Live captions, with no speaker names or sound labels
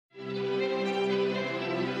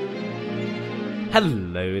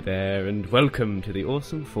Hello there, and welcome to the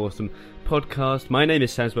Awesome Foursome Podcast. My name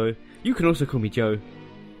is Sasbo. You can also call me Joe.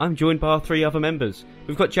 I'm joined by our three other members.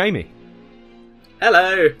 We've got Jamie.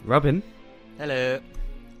 Hello. Robin. Hello.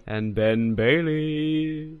 And Ben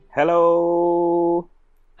Bailey. Hello.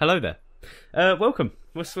 Hello there. Welcome.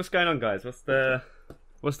 What's going on, guys? What's the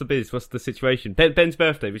biz? What's the situation? Ben's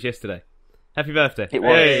birthday was yesterday. Happy birthday. It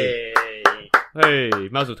was. Hey,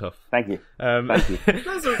 Mazel Tov. Thank you. Thank you.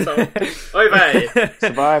 Mazel Tov. Oi,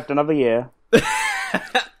 Survived another year.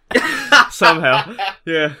 Somehow.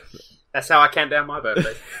 Yeah. That's how I count down my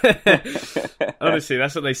birthday. Honestly,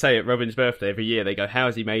 that's what they say at Robin's birthday every year. They go, "How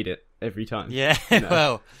has he made it?" Every time. Yeah, you know?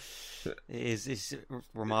 Well, it's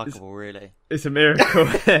remarkable, really. It's a miracle.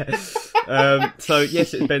 So,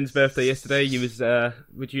 yes, it's Ben's birthday yesterday.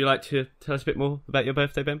 Would you like to tell us a bit more about your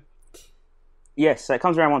birthday, Ben? Yes, so it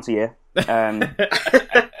comes around once a year.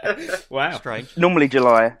 Wow. Strange. Normally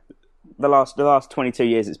July. The last 22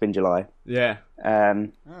 years it's been July. Yeah.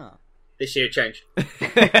 This year it changed.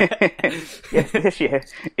 Yes, this year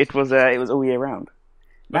it was all year round.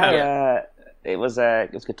 Wow. It was a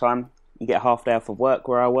good time. You get a half day off of work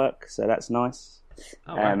where I work, so that's nice.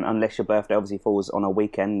 Oh, wow. Unless your birthday obviously falls on a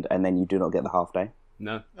weekend, and then you do not get the half day.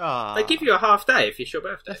 No. They give you a half day if it's your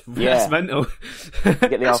birthday. Yeah. That's mental. You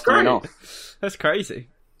get the afternoon off. That's crazy.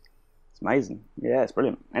 It's amazing. Yeah, it's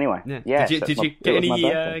brilliant. Anyway, Yeah. Did you get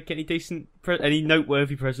any decent, any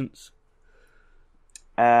noteworthy presents?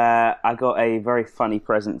 I got a very funny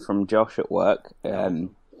present from Josh at work.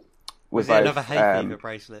 Was it another hay fever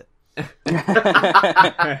bracelet?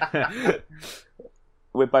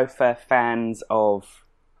 We're both fans of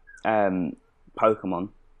Pokemon.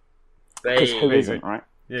 Because who isn't, right?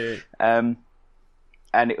 Yeah.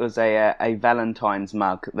 And it was a Valentine's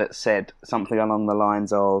mug that said something along the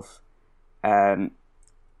lines of, "I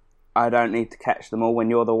don't need to catch them all when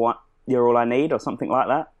you're the one. You're all I need," or something like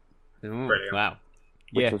that. Oh, brilliant. wow.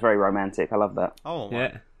 Which was very romantic. I love that. Oh, wow.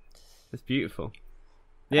 Yeah. That's beautiful.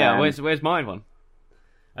 Yeah, where's my one?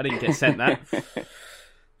 I didn't get sent that.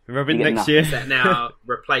 Robin, next year. That now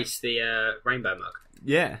replace the rainbow mug.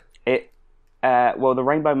 Yeah. Well, the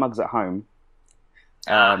rainbow mug's at home.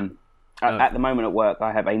 At the moment at work,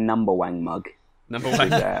 I have a number wang mug. Number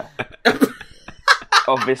one.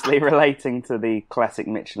 Obviously relating to the classic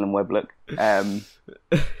Mitchell and Webb look.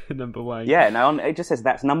 Number one. Yeah, no, it just says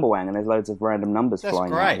that's number wang, and there's loads of random numbers That's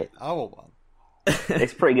flying out of great. it. I want one.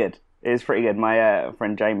 It's pretty good. It's pretty good. My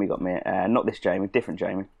friend Jamie got me it. Not this Jamie, different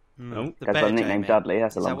Jamie. No. The Because better I nicknamed Jamie. Dudley.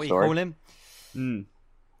 That's a Is long that what story. you call him?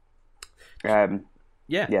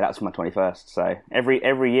 Yeah. Yeah, that's for my 21st. So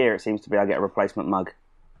every year it seems to be I get a replacement mug.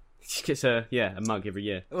 It's a mug every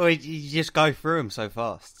year. Well, you just go through them so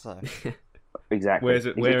fast. So Exactly. Where's it-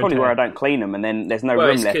 It's where probably and where I tear? don't clean them, and then there's no Well,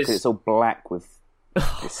 room it's left 'cause- because it's all black with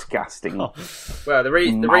disgusting. Well, the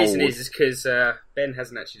reason Mould. is because Ben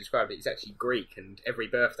hasn't actually described it. He's actually Greek, and every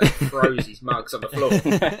birthday throws his mugs on the floor.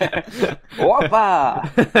 Whoppa!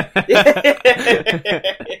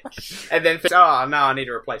 And then thinks, "Oh no, I need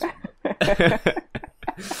a replacement."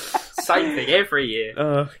 Same thing every year.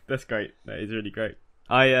 Oh, that's great. That is really great.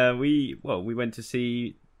 We went to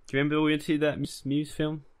see. Do you remember we went to see that Muse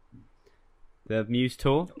film? The Muse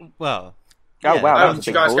tour. well, Oh yeah. wow! Oh, that was a did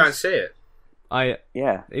you big guys go and horse. see it? I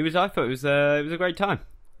thought it was a great time.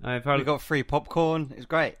 I We probably got free popcorn. It was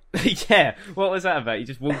great. yeah. What was that about? You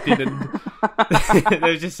just walked in and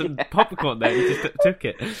there was just some popcorn there. You just took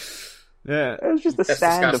it. Yeah. It was just a That's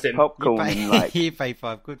stand disgusting. of popcorn. and, like, You pay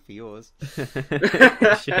 £5 for yours.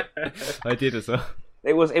 Shit. I did as well.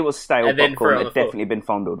 it was stale And then popcorn throw it on that the floor. definitely been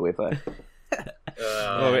fondled with.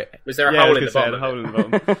 Was there a hole in the bottom? A of hole it? in the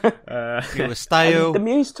bottom. It was stale. The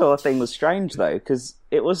Muse tour thing was strange though, because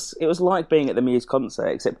it was like being at the Muse concert,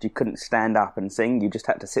 except you couldn't stand up and sing. You just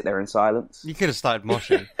had to sit there in silence. You could have started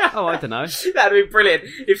moshing. Oh, I don't know. That'd be brilliant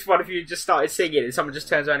if one of you just started singing and someone just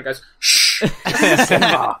turns around and goes, "Shh."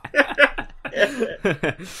 Simba!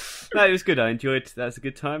 No, it was good. I enjoyed. That was a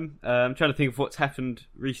good time. I'm trying to think of what's happened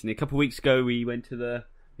recently. A couple of weeks ago, we did a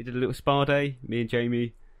little spa day. Me and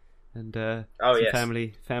Jamie, and some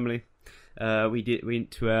family. We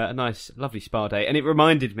went to a nice, lovely spa day, and it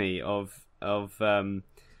reminded me of an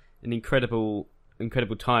incredible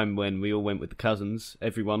time when we all went with the cousins,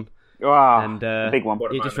 everyone, and the big one.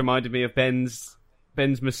 What a it just moment. reminded me of Ben's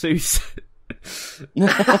masseuse.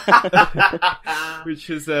 Which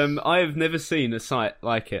was I have never seen a sight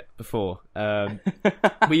like it before.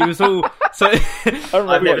 We was all so.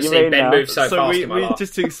 I've never seen Ben move so fast we in my life.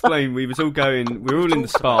 just to explain, we was all going. We were all in the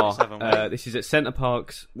spa. haven't we? This is at Centre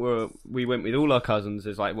Parks, where we went with all our cousins.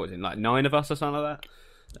 There's like 9 of us or something like that.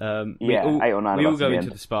 8 or 9 we of all us go in the into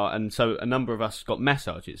end. the spa, and so a number of us got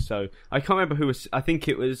massages. So I can't remember who was. I think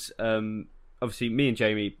it was obviously me and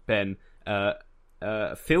Jamie, Ben,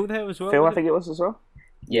 Phil there as well. Phil, I think it was as well.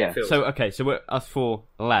 Yeah. Phil. So we're us 4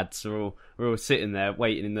 lads we're all sitting there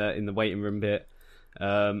waiting in the waiting room bit.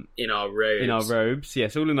 In our robes.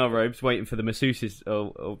 Yes, all in our robes, waiting for the masseuses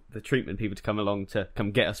or the treatment people to come along to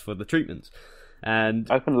come get us for the treatments. And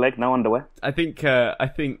open leg, no underwear. I think the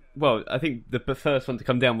first one to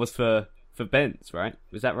come down was for Ben's, right?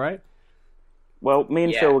 Was that right? Well, me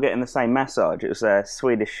and Phil were getting the same massage. It was a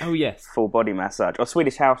Swedish full body massage, or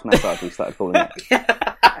Swedish house massage we started calling it.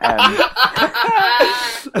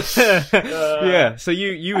 Yeah, so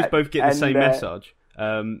you was both getting the same massage.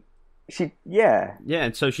 And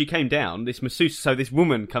so she came down. This masseuse, so this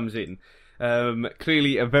woman comes in,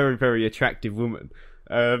 clearly a very, very attractive woman,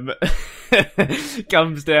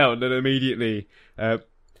 comes down and immediately, I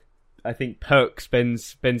think perks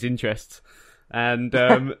Ben's interest, and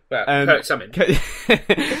perks something.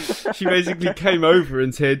 She basically came over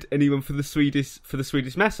and said, "Anyone for the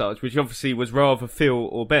Swedish massage?" Which obviously was rather Phil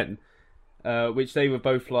or Ben, which they were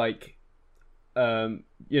both like.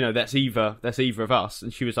 That's either of us.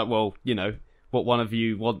 And she was like, well, what one of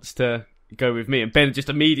you wants to go with me? And Ben just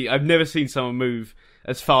immediately, I've never seen someone move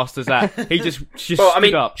as fast as that. He just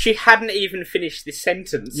stood up. She hadn't even finished this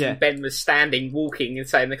sentence, and Ben was standing, walking, and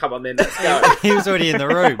saying, "Come on, then, let's go." He was already in the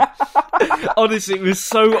room. Honestly, it was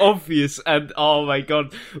so obvious, and oh my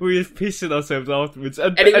god, we were pissing ourselves afterwards.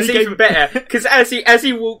 And it was even better because as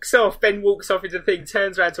he walks off, Ben walks off into the thing,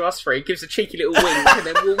 turns around to us three, gives a cheeky little wink, and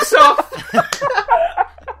then walks off.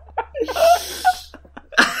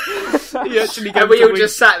 And we all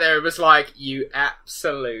just sat there and was like, "You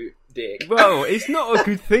absolute dick." Well, it's not a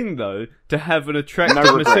good thing though to have an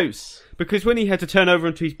attractive masseuse, because when he had to turn over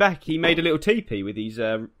onto his back, he made a little teepee with his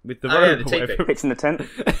with the rope or whatever. Pitching the tent.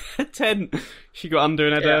 Tent. She got under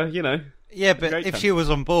and had Yeah, but if she was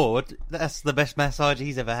on board, that's the best massage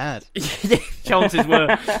he's ever had. Chances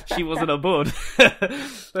were she wasn't on board.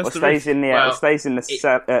 Stays in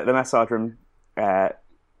the massage room.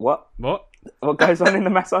 What? What goes on in the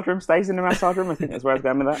massage room stays in the massage room. I think that's where I was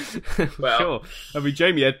going with that. Well, sure. I mean,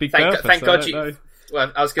 Jamie had big thank God you. Know.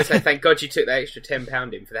 Well, I was going to say, thank God you took that extra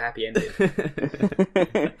 £10 in for the happy ending.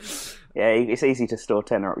 Yeah, it's easy to store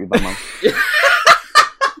tenner up your bum.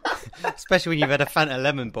 Especially when you've had a Fanta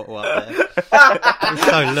lemon bottle up there. It's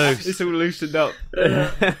so loose. It's all loosened up.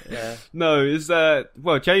 Yeah. No, it's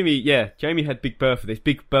Jamie had Big Bertha. This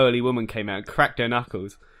big burly woman came out and cracked her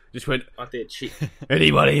knuckles. Just went, I did.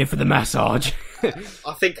 Anybody here for the massage?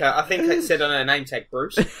 I think it said on her name tag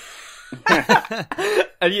Bruce. And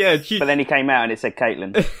but then he came out and it said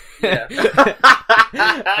Caitlin. Yeah.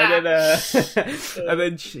 and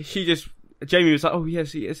then she just. Jamie was like, "Oh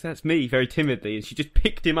yes, that's me," very timidly, and she just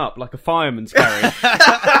picked him up like a fireman's carry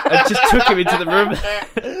and just took him into the room,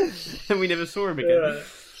 and we never saw him again.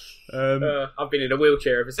 I've been in a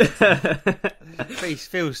wheelchair ever since. He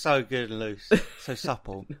feels so good and loose, so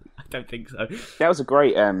supple. I don't think so. That was a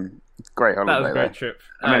great holiday. That was a great trip.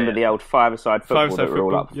 I remember the old five-a-side football that we were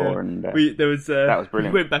all up for, and that was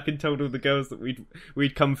brilliant. We went back and told all the girls that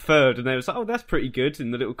we'd come third, and they was like, "Oh, that's pretty good" in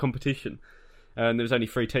the little competition. And there was only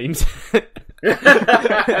 3 teams. Came back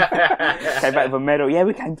with a medal. Yeah,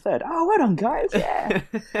 we came third. Oh, well done, guys. Yeah.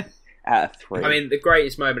 Out of 3. I mean, the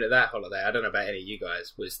greatest moment of that holiday, I don't know about any of you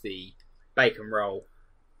guys, was the bacon roll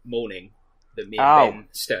morning that me and Ben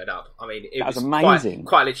stirred up. I mean, it was amazing.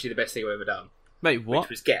 Quite literally the best thing I've ever done. Mate, what?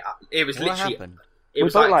 Which was get up. It was what literally... happened? We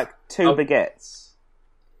bought like 2 baguettes.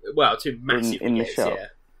 Well, 2 massive in baguettes, the shop.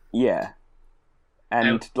 Yeah.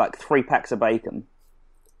 And like 3 packs of bacon.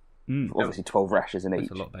 Obviously 12 rashers in each.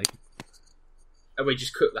 That's a lot of bacon. And we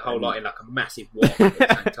just cooked the whole lot in like a massive wok at the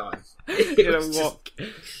same time.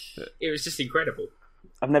 It was just incredible.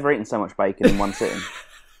 I've never eaten so much bacon in one sitting.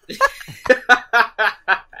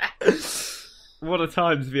 What a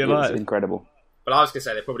time to be alive. It's incredible. Well, I was going to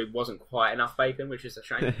say there probably wasn't quite enough bacon, which is a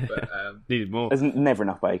shame. But needed more. There's never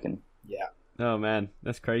enough bacon. Yeah. Oh man,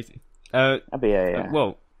 that's crazy. That'd be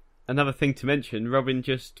well, another thing to mention, Robin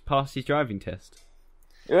just passed his driving test.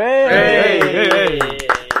 Hey!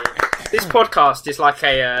 This podcast is like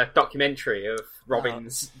a documentary of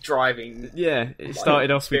Robin's driving. Yeah, it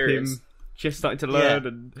started off with him just starting to learn,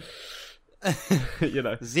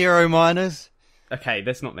 and 0 minors. Okay,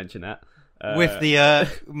 let's not mention that. With the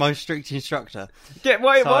most strict instructor. Yeah,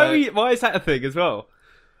 why is that a thing as well?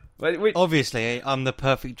 Obviously, I'm the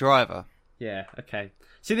perfect driver. Yeah, okay.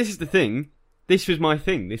 See, this is the thing. This was my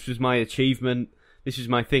thing. This was my achievement. this was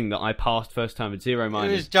my thing that I passed first time with 0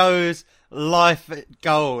 minors. It was Joe's life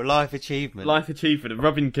goal, life achievement. And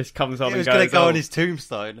Robin just comes on and goes... It was going to go on his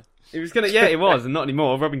tombstone. It was going to... Yeah, it was, and not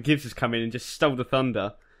anymore. Robin Gibbs has come in and just stole the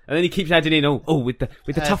thunder. And then he keeps adding in, with the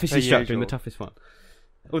toughest instructor and the toughest one.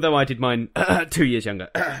 Although I did mine 2 years younger.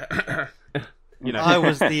 You know. I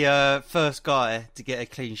was the first guy to get a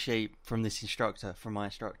clean sheet from my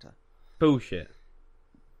instructor. Bullshit.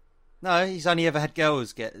 No, he's only ever had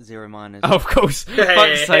girls get 0 minors. Oh, of course. For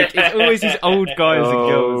fuck's sake, it's always these old guys and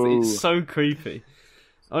girls. It's so creepy.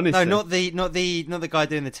 Honestly. No, not the guy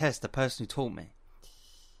doing the test. The person who taught me.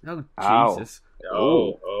 Oh, Jesus.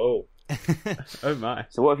 Oh. Oh my.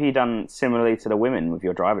 So what have you done similarly to the women with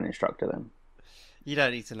your driving instructor then? You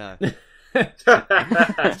don't need to know.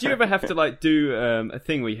 Did you ever have to do a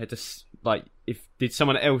thing where you had to did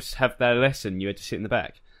someone else have their lesson, you had to sit in the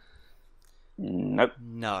back? Nope.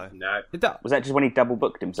 No. Was that just when he double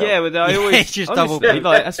booked himself? Yeah, but I always just honestly, double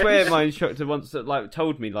booked. I swear my instructor once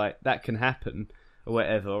told me that can happen or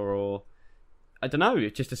whatever, or I don't know,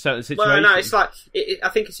 it's just a certain situation. Well, no, it's I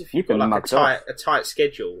think it's if you've got a tight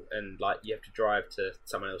schedule and you have to drive to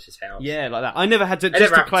someone else's house. Yeah, like that. I never had to,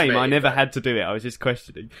 just to claim, I never had to do it. I was just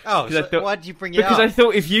questioning. Oh, so why did you bring it up? Because I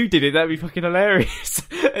thought if you did it, that'd be fucking hilarious.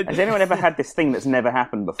 Has anyone ever had this thing that's never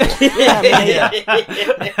happened before? Yeah.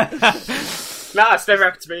 No, it's never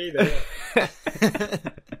happened to me either.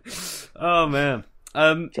 Oh, man.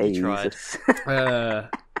 Jesus.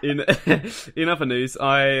 In other news,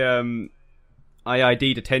 I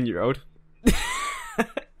ID'd a 10-year-old.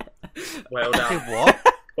 Well done. What?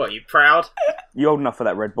 What, are you proud? You old enough for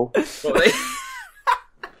that Red Bull?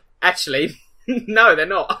 Actually, no, they're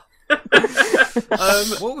not.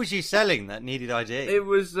 What was you selling that needed ID? It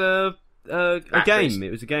was a game.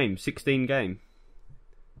 It was a game, 16 game.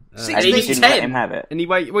 16? And he didn't let him have it. And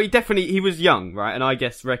he was young, right? And I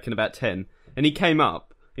reckon about 10. And he came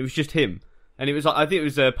up. It was just him. And it was I think it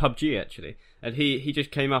was PUBG actually. And he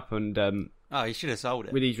just came up and he should have sold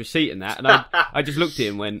it with his receipt and that. And I just looked at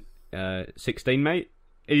him and went, 16, mate.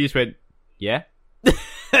 And he just went, yeah. So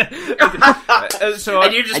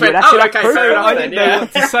and you just went, okay, fair enough. I didn't know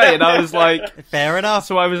what to say, and I was like, fair enough.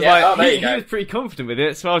 So I was he was pretty confident with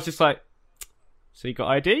it. So I was just like, so you got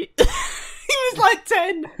ID? He was like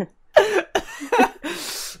 10.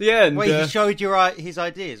 Yeah. And, wait, he showed you his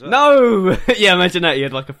ID as well? No. Yeah, imagine that he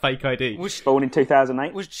had a fake ID. Born in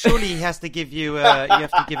 2008. Well, surely he has to give you. You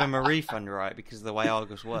have to give him a refund, right? Because of the way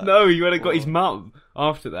Argos works. No, you would have got his mum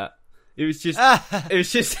after that. It was just. Why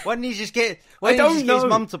didn't he just get? Why didn't he get his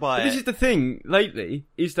mum to buy it? This is the thing lately.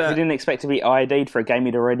 Is that he didn't expect to be ID'd for a game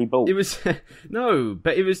he'd already bought? It was no,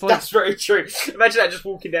 but it was that's very true. Imagine that just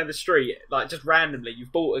walking down the street, just randomly.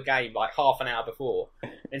 You've bought a game half an hour before,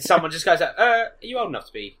 and someone just goes, "Are you old enough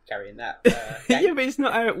to be carrying that?" Game? Yeah, but it's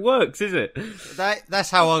not how it works, is it?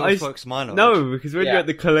 That's how Argos works. Mine. No, because when you're at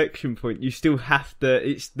the collection point, you still have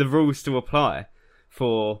to. The rules still apply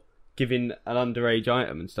for giving an underage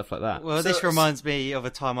item and stuff like that. Well, this reminds me of a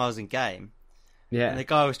time I was in game. Yeah. And the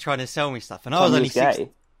guy was trying to sell me stuff, and I was only 16.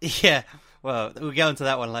 Yeah. Well, we'll get onto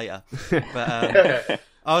that one later. But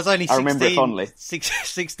I was only 16. I remember it fondly.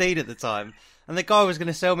 16 at the time, and the guy was going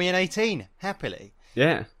to sell me an 18 happily.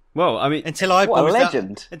 Yeah. Well, I mean, until I what a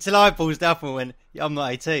legend. Until I paused up and went, I'm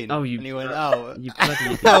not 18. Oh, you. And he went, oh, you bloody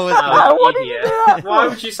idiot. Why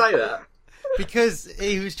would you say that? Because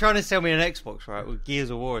he was trying to sell me an Xbox, right, with Gears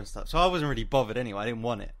of War and stuff. So I wasn't really bothered anyway. I didn't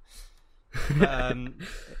want it.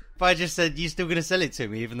 But I just said, "You still going to sell it to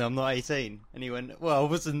me, even though I'm not 18?" And he went, "Well, I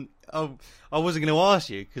wasn't going to ask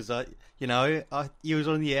you because you was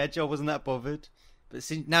on the edge. I wasn't that bothered. But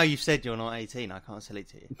since now you've said you're not 18, I can't sell it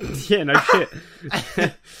to you." Yeah, no shit.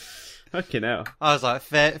 Fucking hell. I was like,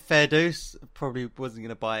 fair deuce. Probably wasn't going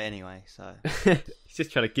to buy it anyway. So he's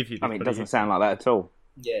just trying to give you. It doesn't sound like that at all.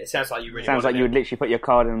 Yeah, it sounds like you really. Sounds like you would literally put your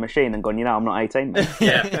card in a machine and gone, I'm not 18. Mate.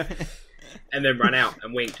 Yeah, and then run out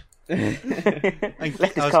and winked. Left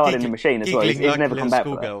his card in the machine as well. He's never come back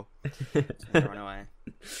for that. Run away.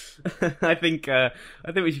 I think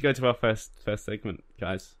we should go to our first segment,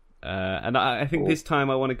 guys. And I think this time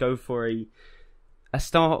I want to go for a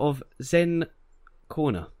start of Zen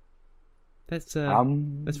Corner. Let's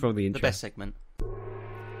roll the intro. The best segment.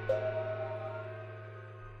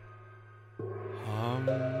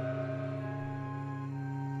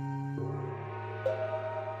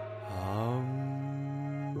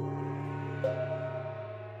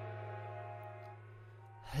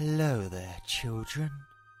 Hello there, children.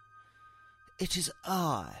 It is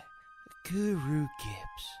I, Guru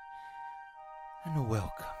Gibbs, and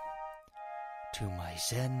welcome to my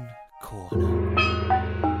Zen Corner.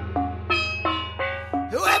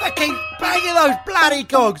 Whoever never keep banging those bloody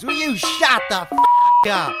cogs. Will you shut the f***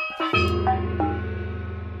 up?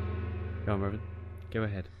 Go on, Robin. Go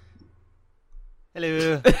ahead.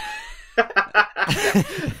 Hello.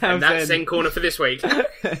 And that's Zen Corner for this week.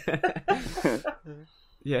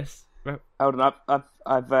 Yes. Hold on,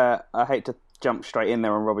 I hate to jump straight in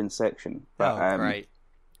there on Robin's section, but Great.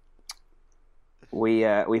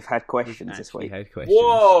 We've had questions this week.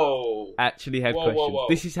 Whoa! Actually had questions. Whoa.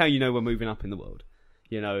 This is how you know we're moving up in the world.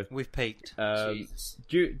 You know, we've peaked. I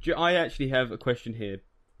actually have a question here.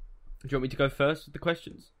 Do you want me to go first with the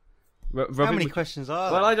questions? Robin, how many questions are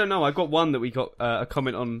there? Well, I don't know. I got one that we got a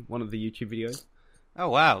comment on one of the YouTube videos. Oh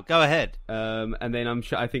wow! Go ahead. And then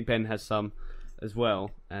I think Ben has some as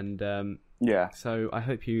well. And yeah. So I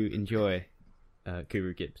hope you enjoy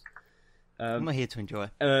Guru Gibbs. I'm not here to enjoy.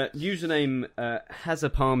 Username has a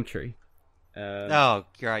palm tree. Oh,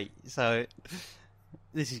 great! So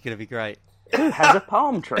this is going to be great. Who has a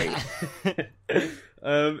palm tree?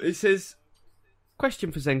 It says,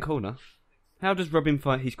 question for Zen Corner. How does Robin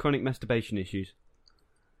fight his chronic masturbation issues?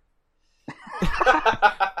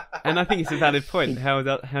 And I think it's a valid point. How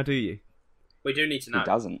do you? We do need to know. He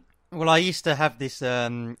doesn't. Well, I used to have this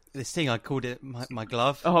this thing. I called it my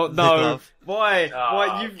glove. Oh no! Glove. Why?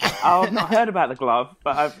 Why you? I've not heard about the glove,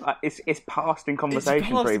 but it's passed in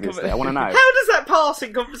conversation previously. I want to know. How does that pass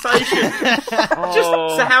in conversation?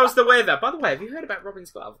 So how's the weather? By the way, have you heard about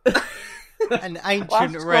Robin's glove? An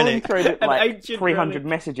ancient relic. Through like 300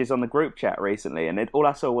 messages on the group chat recently, and all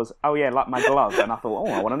I saw was, oh yeah, like my glove, and I thought,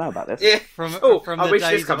 I want to know about this. Yeah. From I wish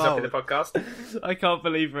this comes up in the podcast. I can't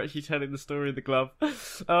believe we're actually telling the story of the glove.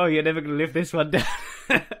 Oh, you're never going to live this one down.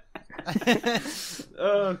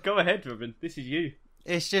 Oh, go ahead, Robin. This is you.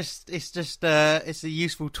 It's a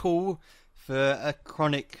useful tool for a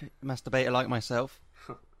chronic masturbator like myself.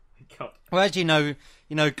 Oh, God. Well, as you know,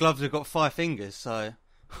 gloves have got 5 fingers, so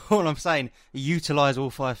all I'm saying, utilise all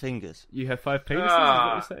 5 fingers. You have 5 penises, is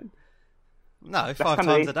what you're saying? No, 5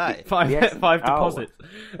 times a day. 5 deposits.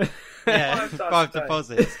 Yeah, 5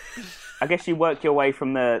 deposits. I guess you work your way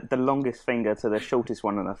from the longest finger to the shortest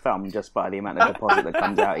one on the thumb just by the amount of deposit that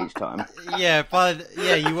comes out each time. Yeah,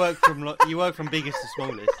 you work from biggest to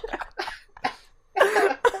smallest.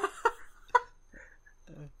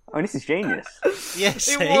 I mean, this is genius. Yes,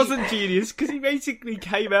 it wasn't genius because he basically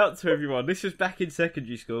came out to everyone. This was back in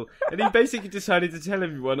secondary school, and he basically decided to tell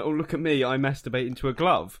everyone, "Oh, look at me! I masturbate into a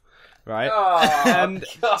glove." Right? Oh, and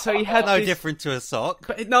God. So he had no different to a sock.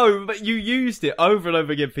 But you used it over and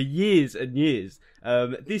over again for years and years.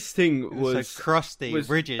 This thing was so crusty,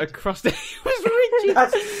 rigid. It was rigid.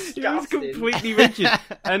 It was completely rigid.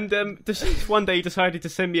 And one day he decided to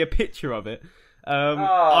send me a picture of it.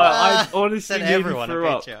 I honestly nearly threw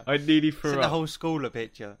up. I nearly threw up. Sent the whole school a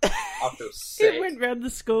picture. I feel sick. It went round the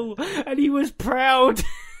school, and he was proud.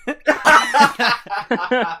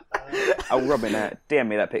 Oh, Robin, DM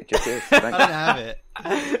me that picture too. I don't have it.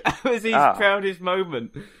 That was his proudest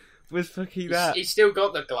moment. Was fucking that. He's still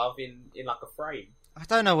got the glove in like a frame. I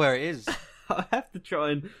don't know where it is. I have to try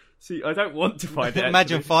and see. I don't want to find it.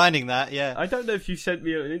 Imagine finding that. Yeah. I don't know if you sent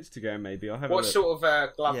me on Instagram. Maybe I'll have. What a look. sort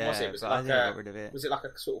of glove was it? Was it like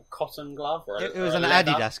a sort of cotton glove? Or it was an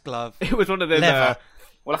Adidas glove. It was one of them.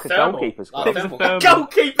 Well, like a goalkeeper's glove. It was a thermal.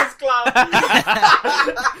 Goalkeeper's glove!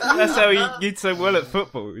 That's how he did so well at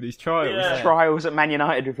football in his trials. Yeah. Trials at Man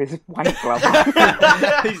United with his wank glove.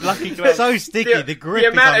 His lucky glove. So sticky, the grip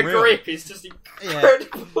is amount unreal. of grip is just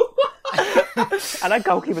incredible. And that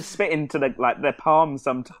goalkeeper spit into their palms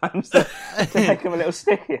sometimes to make them a little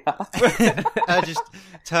stickier. I just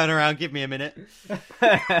turn around, give me a minute.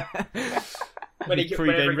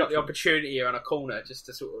 Whenever he got the opportunity on a corner just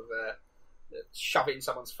to sort of shove it in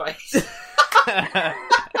someone's face.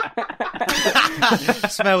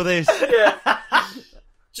 Smell this. Yeah.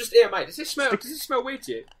 Just mate. Does it smell weird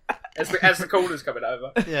to you? As the corner's coming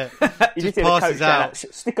over. Yeah. You just hear passes the coach out.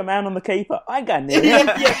 Stick a man on the keeper. I got near.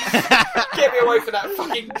 Yeah. Get me away from that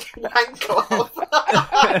fucking wank glove.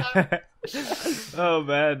 Oh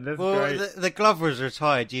man, that's great. The glove was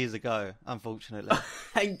retired years ago, unfortunately.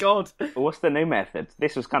 Thank God. What's the new method?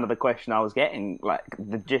 This was kind of the question I was getting, like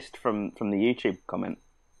the gist from the YouTube comment.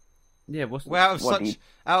 Yeah, out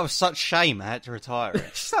of such shame, I had to retire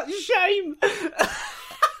it. Such shame.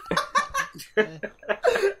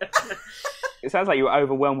 It sounds like you were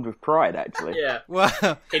overwhelmed with pride, actually. Yeah.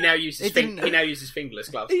 Well, he now uses fingerless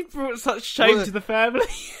gloves. He brought such shame to the family.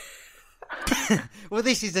 Well,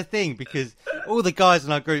 this is the thing, because all the guys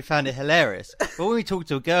in our group found it hilarious. But when we talked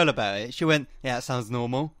to a girl about it, she went, "Yeah, that sounds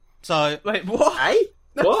normal." So, wait, what? Hey?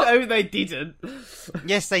 What? No, they didn't.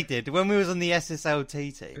 Yes, they did. When we was on the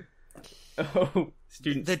SSLT team. Oh,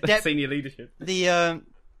 students, senior leadership. The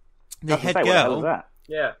The head girl. What the hell was that?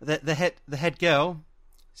 Yeah. The head girl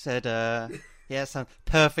said, "Yeah, it sounds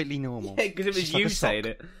perfectly normal." Yeah, because it was you saying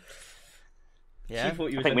it. Yeah. I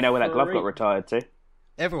think we know where that glove got retired to.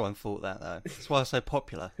 Everyone thought that though. That's why it's so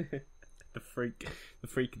popular. the freak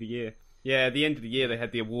of the year. Yeah, at the end of the year they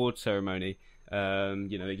had the award ceremony.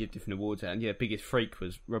 They give different awards out, and biggest freak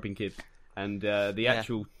was Robin Gibb, and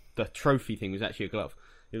the trophy thing was actually a glove.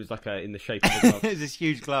 It was like in the shape of a glove. It was this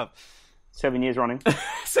huge glove. 7 years running.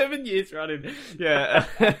 7 years running. Yeah.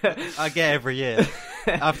 I get every year.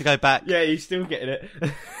 I have to go back. Yeah, you're still getting it,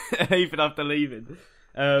 even after leaving.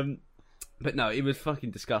 But no, it was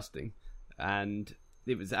fucking disgusting, and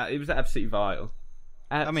it was absolutely vile.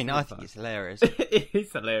 Absolutely I think it's hilarious. It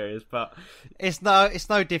is hilarious, but it's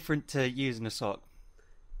no different to using a sock.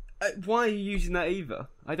 Why are you using that either?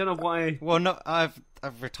 I don't know why. Well, no, I've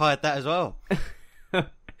retired that as well.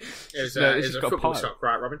 It's a football sock,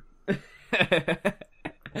 right, Robin?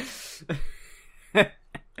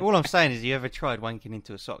 All I'm saying is, you ever tried wanking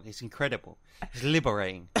into a sock? It's incredible. It's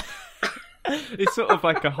liberating. It's sort of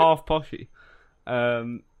like a half poshy,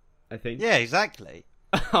 I think. Yeah, exactly.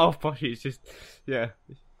 Half poshy. It's just, yeah.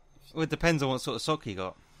 Well, it depends on what sort of sock you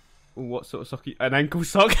got. What sort of sock? An ankle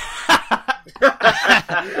sock?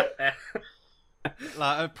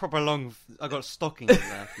 Like a proper long. I got stockings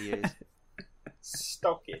now for years.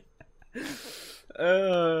 Stocking.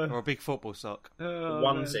 Or a big football sock.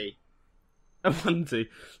 Onesie. A onesie.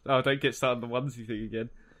 Oh, don't get started on the onesie thing again.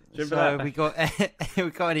 So we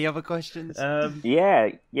got any other questions? Yeah.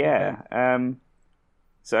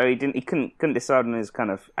 So he couldn't decide on his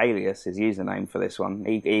kind of alias, his username for this one.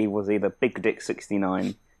 He was either Big Dick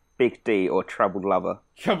 69, Big D, or Troubled Lover.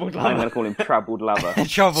 Troubled Lover. I'm going to call him Troubled Lover.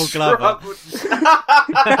 Troubled Glover.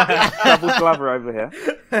 Troubled Glover over here.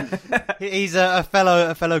 He's a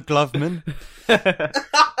fellow GloveBen.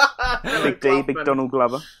 Big D, Big Donald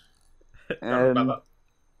Glover.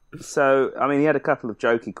 So, I mean, he had a couple of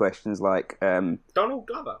jokey questions like... Donald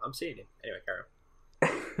Glover, I'm seeing him. Anyway, carry on.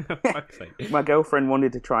 My girlfriend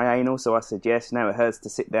wanted to try anal, so I said yes. Now it hurts to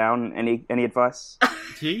sit down. Any advice?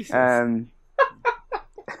 Jesus.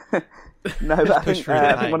 No, but I think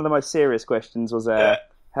one of the most serious questions was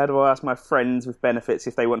how do I ask my friends with benefits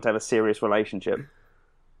if they want to have a serious relationship?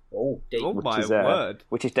 Oh, deep. Oh my word!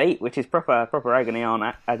 Which is deep. Which is proper agony aunt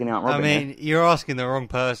Robin. I mean, you're asking the wrong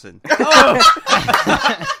person. Oh!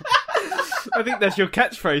 I think that's your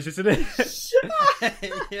catchphrase, isn't it?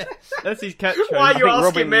 Yeah. That's his catchphrase. Why are you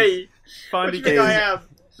asking me? Finally what do you think I am?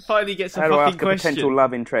 Finally gets a how do I fucking ask question. a potential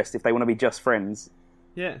love interest if they want to be just friends?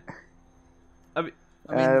 Yeah. I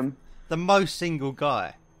mean, the most single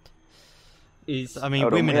guy is. I mean,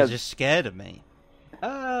 women are just scared of me.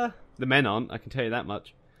 The men aren't. I can tell you that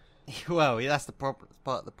much. Well, that's the problem. It's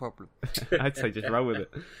part of the problem. I'd say just roll with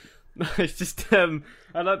it. No, it's just I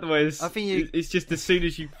like the way it's just as soon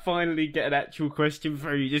as you finally get an actual question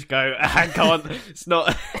through, you just go, I can't. It's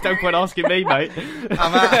not. Don't quite asking me, mate.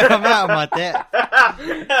 I'm out of my depth.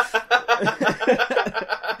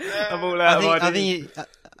 I'm all out of my depth.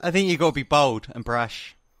 I think you got to be bold and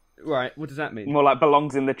brash. Right. What does that mean? More like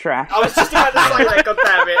belongs in the trash. I was just about to say that. God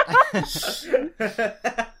damn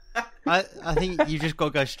it. I think you just got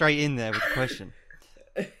to go straight in there with the question.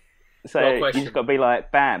 So you just got to be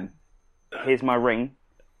like, bam, here's my ring.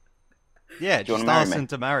 Yeah, just ask them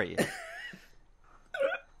to marry you.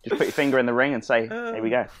 Just put your finger in the ring and say, here we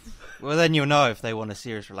go. Well, then you'll know if they want a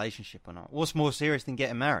serious relationship or not. What's more serious than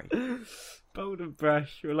getting married? Bold and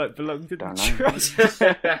brash, or like belong to the trash.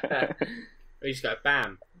 You just go,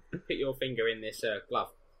 bam, put your finger in this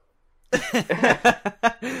glove.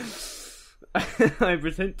 I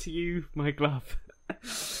present to you my glove.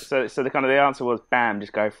 So the kind of the answer was, bam,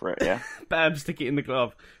 just go for it, yeah? Bam, stick it in the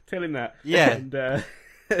glove. Tell him that. Yeah. And, they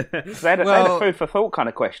had a food for thought kind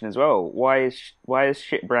of question as well. Why is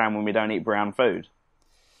shit brown when we don't eat brown food?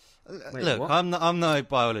 Wait, look, I'm no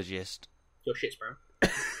biologist. Your shit's brown.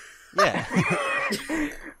 Yeah.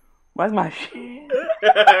 Where's my shit?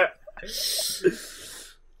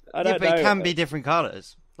 But it can be different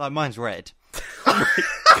colours. Like mine's red. Oh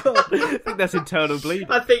my God. I think that's internal bleeding.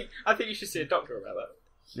 I think you should see a doctor about that.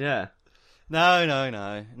 Yeah. No.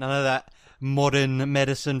 None of that modern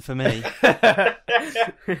medicine for me.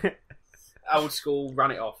 Old school,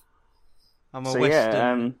 run it off. I'm a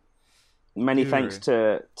Western. Many thanks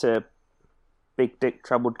to Big Dick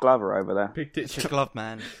Troubled Glover over there. Big Dick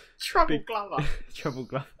GloveBen. Troubled Glover. Troubled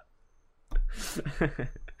Glover.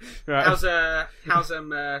 Right. How's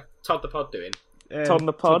Todd the Pod doing? Todd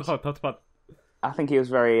the Pod. Todd the Pod. I think he was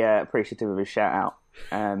very appreciative of his shout out.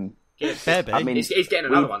 Fair bit. I mean, he's getting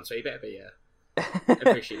another one, so he better be.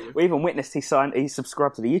 Appreciate you. We even witnessed he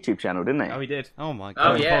subscribed to the YouTube channel, didn't he? Oh, he did. Oh my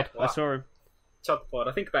god. Oh yeah, I saw him. Top pod.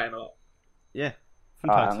 I think about him a lot. Yeah.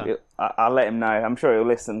 I'll let him know. I'm sure he'll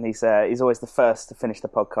listen. He's always the first to finish the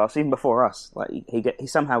podcast, even before us. Like he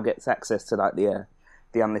somehow gets access to like the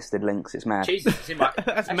unlisted links. It's mad. Jesus, he's in my.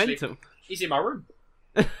 That's mental. He's in my room.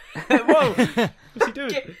 Whoa! What's he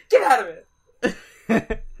doing? Get out of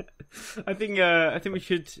it! I think we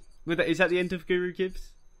should. Is that the end of Guru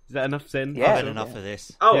Gibbs? Is that enough then? I've had enough of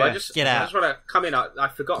this. Oh, Yeah. I just want to come in. I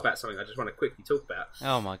forgot about something. I just want to quickly talk about.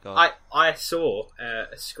 Oh my god! I saw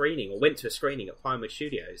a screening, or went to a screening at Pinewood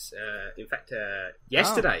Studios. In fact,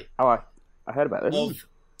 yesterday. Oh, I heard about this. Of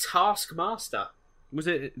Taskmaster. Was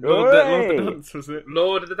it Lord of the Dance? Was it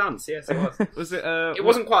Lord of the Dance? Yes, it was. Was it? It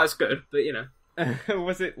wasn't quite as good, but you know.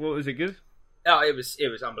 Was it? What was it good? Oh, it was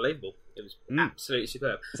unbelievable. It was absolutely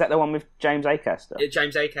superb. Is that the one with James Acaster?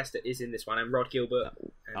 James Acaster is in this one, and Rod Gilbert.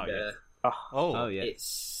 And, yeah.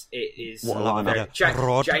 It is. What a lineup.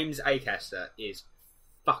 James Acaster is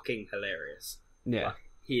fucking hilarious. Yeah, like,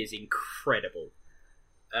 he is incredible.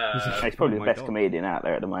 He's probably the best comedian out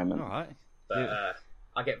there at the moment. All right, but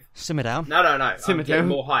I get simmer down. No. Simmer I'm getting down.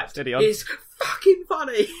 more hyped. Steady on. It's fucking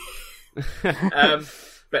funny.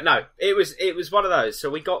 But no, it was one of those. So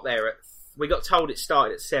we got told it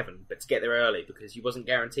started at 7, but to get there early because you wasn't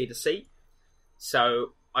guaranteed a seat.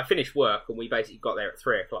 So I finished work and we basically got there at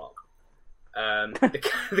 3:00.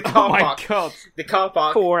 The car park. God. The car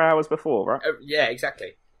park. 4 hours before, right? Yeah,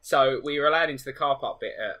 exactly. So we were allowed into the car park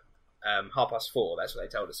bit at 4:30. That's what they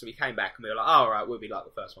told us. So we came back and we were like, "Oh, all right, we'll be like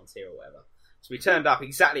the first ones here or whatever." So we turned up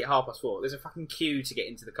exactly at 4:30. There's a fucking queue to get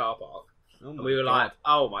into the car park, and we were like,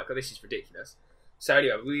 "Oh my god, this is ridiculous." So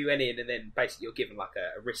anyway, we went in, and then basically you're given like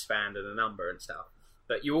a wristband and a number and stuff.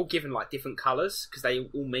 But you're all given like different colours because they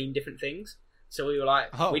all mean different things. So we were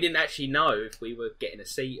like, we didn't actually know if we were getting a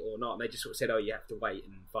seat or not. And they just sort of said, "Oh, you have to wait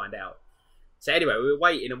and find out." So anyway, we were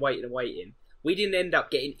waiting and waiting and waiting. We didn't end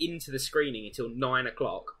up getting into the screening until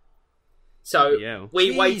 9:00. So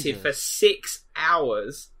we waited for 6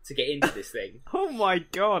 hours to get into this thing. Oh my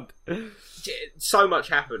god! So much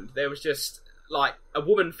happened. There was just like a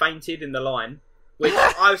woman fainted in the line. Which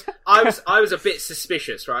I was a bit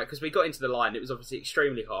suspicious, right? Because we got into the line, it was obviously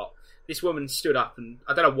extremely hot. This woman stood up, and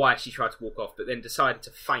I don't know why she tried to walk off, but then decided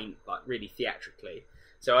to faint, like really theatrically.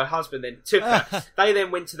 So her husband then took her. They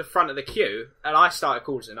then went to the front of the queue, and I started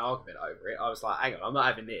causing an argument over it. I was like, "Hang on, I'm not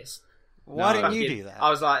having this." Why didn't you do that?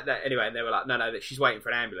 I was like, anyway, and they were like, no, that she's waiting for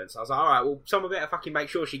an ambulance. I was like, all right, well, someone better fucking make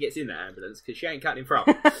sure she gets in that ambulance because she ain't cutting in front.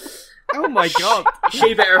 Oh my god!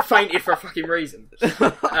 She better have fainted for a fucking reason.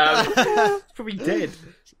 Probably dead.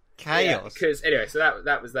 Chaos. Because anyway, so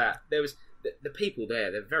that was that. There was the people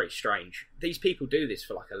there. They're very strange. These people do this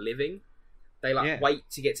for like a living. They wait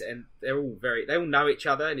to get to, and they all know each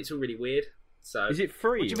other, and it's all really weird. So is it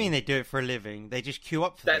free? What do you mean they do it for a living? They just queue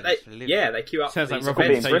up for things for a living. Yeah, they queue up. Sounds for like these Robin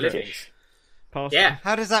events being for British. livings. Yeah.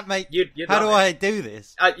 How does that make? You'd how do it. I do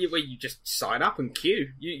this? You just sign up and queue.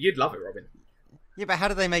 You'd love it, Robin. Yeah, but how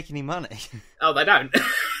do they make any money? Oh, they don't.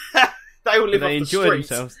 They all live off the streets,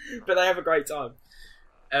 themselves. But they have a great time.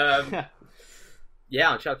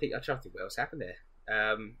 Yeah, I'm trying to think what else happened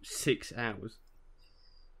there. 6 hours.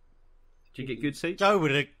 Did you get good seats? Joe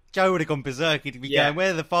would have gone berserk. He'd be going,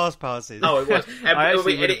 "Where are the fast passes?" Oh, it was.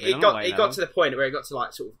 It got to the point where it got to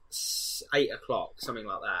like sort of 8:00, something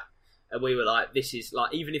like that. And we were like, "This is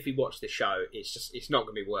like, even if we watch the show, it's not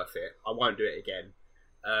going to be worth it. I won't do it again."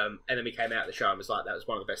 And then we came out of the show and was like, "That was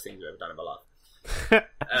one of the best things I've ever done in my life."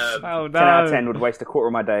 Oh no! 10 out of 10 would waste a quarter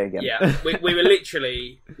of my day again. Yeah,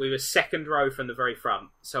 we were second row from the very front,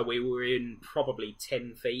 so we were in probably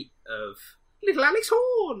 10 feet of little Alex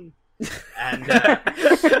Horn. And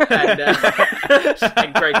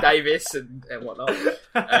Greg Davis and whatnot.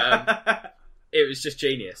 It was just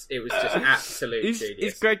genius. It was just absolute genius.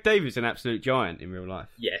 Is Greg Davis an absolute giant in real life?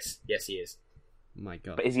 Yes, he is. Oh my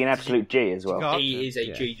god! But is he an absolute G as well? He is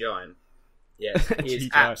a G giant. Yes, he is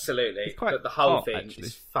absolutely. But the whole thing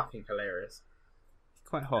is fucking hilarious. It's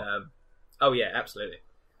quite hot. Oh yeah, absolutely.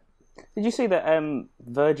 Did you see that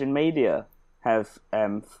Virgin Media have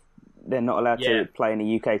they're not allowed to play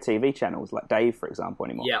any UK TV channels like Dave, for example,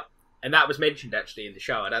 anymore? Yeah, and that was mentioned actually in the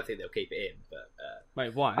show. I don't think they'll keep it in, but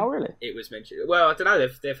wait, why? Oh, really? It was mentioned. Well, I don't know.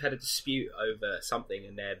 They've had a dispute over something,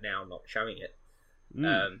 and they're now not showing it.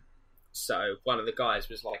 So one of the guys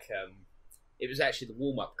was like, it was actually the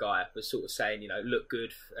warm-up guy was sort of saying, look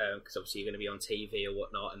good because obviously you're going to be on TV or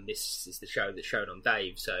whatnot, and this is the show that's shown on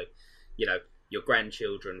Dave. So, your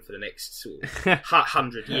grandchildren for the next sort of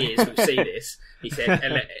 100 years will see this. He said,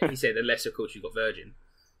 unless of course you've got Virgin.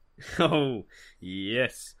 Oh,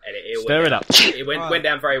 yes. And it Stir it up. It went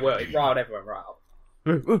down very well. It riled everyone right up.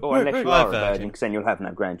 Or unless you are a virgin, because then you'll have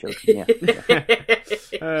no grandchildren.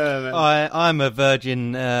 Yeah. I'm a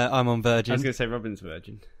virgin. I'm on Virgin. I was going to say Robin's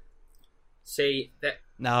virgin. See that?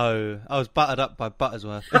 No, I was buttered up by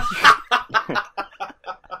Buttersworth.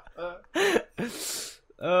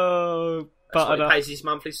 Oh, That's what buttered he up. pays his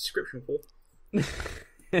monthly subscription for.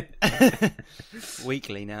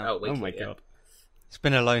 Weekly now. Weekly, Oh my yeah. god. It's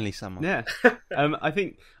been a lonely summer. Yeah. I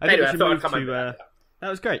think Anyway, we I should thought I'd move come over to. that. That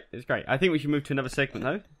was great. It was great. I think we should move to another segment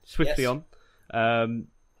though. Swiftly Yes. on.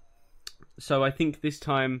 So I think this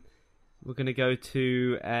time we're going to go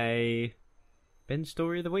to a Ben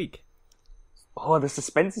story of the week. Oh, the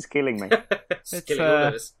suspense is killing me. It's killing all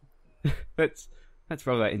of us. Let's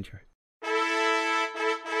roll that intro.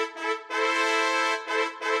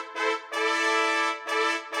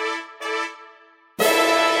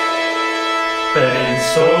 Ben's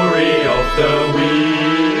story of the week.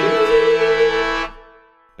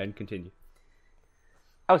 Ben, continue.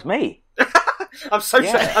 That was me. I'm so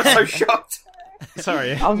shocked.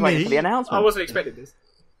 Sorry. I was waiting for the I announcement. wasn't expecting this.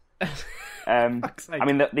 I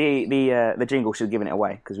mean, the jingle should have given it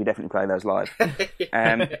away because we definitely play those live.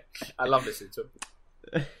 I love listening to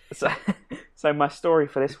them. So my story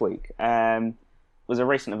for this week was a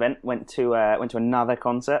recent event. Went to another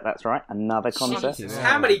concert. That's right, another concert. Jesus,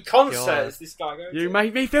 how many concerts this guy goes You to?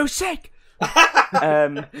 made me feel sick. Well,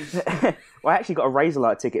 I actually got a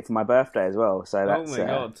Razorlight ticket for my birthday as well. So Oh that's my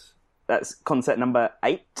god. that's concert number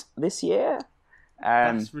 8 this year.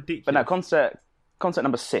 That's ridiculous. But no, concert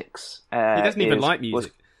number 6. He doesn't even like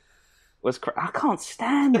music. I can't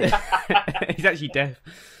stand it. He's actually deaf.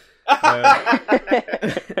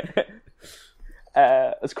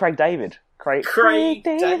 It's Craig David. Craig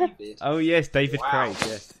David. Oh yes, David Wow.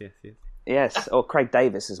 Craig. Yes. Yes, or Craig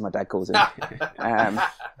Davis, as my dad calls him.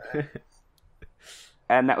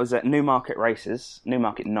 And that was at Newmarket Nights.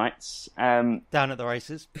 Down at the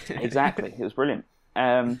races. Exactly, it was brilliant. So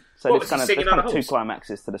What, there's was kind he of singing on a two horse?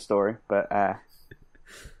 climaxes to the story, but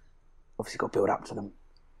obviously got to build up to them.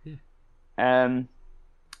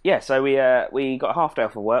 So we got a half day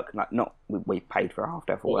off of work. Like, not we paid for a half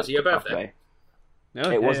day off of work. Was it your half birthday?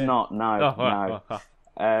 day. It was not. No, no.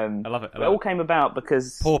 I love it. It all came about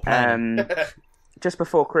because Poor planning. just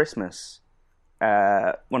before Christmas,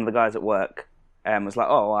 one of the guys at work was like,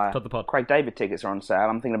 Pod the pod. Craig David tickets are on sale.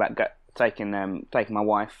 I'm thinking about taking my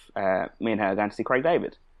wife, me and her, going to see Craig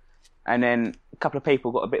David. And then a couple of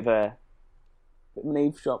people got a bit of an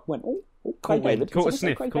eavesdrop, went, Craig David. Caught a Someone say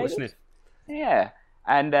sniff. Craig Caught a David? sniff. Yeah.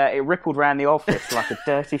 And it rippled around the office like a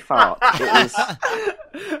dirty fart. It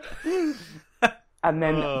was... And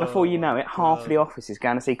then, before you know it, half the office is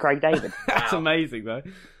going to see Craig David. That's amazing, though.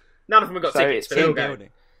 None of them have got So tickets, but it's they'll Team go. building.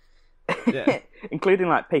 Yeah. Including,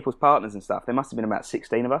 like, people's partners and stuff. There must have been about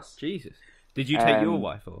 16 of us. Jesus. Did you take your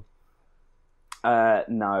wife or?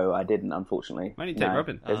 No, I didn't, unfortunately. Why didn't you take No.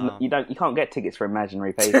 Robin? There's you can't get tickets for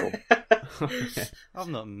imaginary people.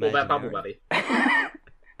 I'm not What about Bubble imaginary.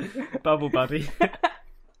 Buddy? Bubble buddy.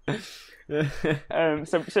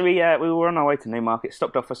 So we were on our way to Newmarket,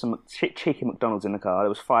 stopped off for some cheeky McDonald's in the car. There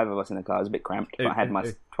was 5 of us in the car. It was a bit cramped, but I had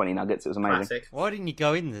my 20 nuggets. It was amazing. Classic. Why didn't you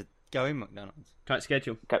go in McDonald's? Tight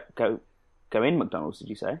schedule. Go in McDonald's, did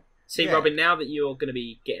you say? See, Yeah. Robin, now that you're going to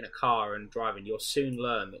be getting a car and driving, you'll soon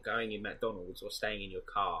learn that going in McDonald's or staying in your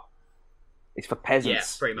car. It's for Yeah,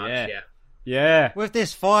 peasants. pretty much, Yeah. yeah. Yeah. Well, if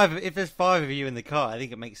there's 5 of you in the car, I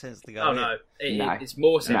think it makes sense to go. Oh, in. no. No. It's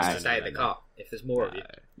more sense No, to stay in the car if there's more of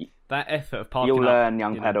you. That effort of parking You'll up, learn,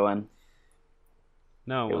 young you know. Padawan.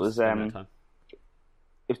 No, It was, during that time. It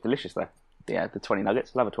was delicious, though. Yeah, the 20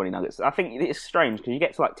 nuggets. Love a 20 nuggets. I think it's strange because you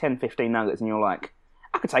get to like 10, 15 nuggets and you're like,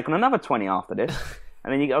 I could take on another 20 after this.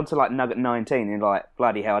 And then you get on to like nugget 19 and you're like,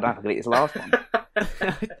 bloody hell, I don't have to eat this last one.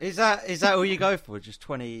 Is that all you go for? Just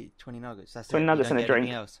 20 nuggets? That's 20 it? You nuggets don't and a get anything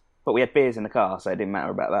drink. Else? But we had beers in the car, so it didn't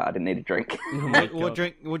matter about that. I didn't need a drink. Oh my What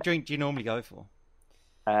God. drink do you normally go for?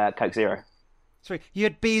 Coke Zero. Sorry, you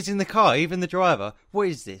had beers in the car, even the driver. What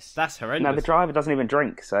is this? That's horrendous. No, the driver doesn't even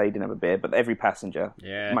drink, so he didn't have a beer. But every passenger,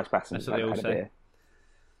 Yeah, most passengers that's what they had all a say. beer.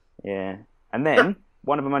 Yeah, and then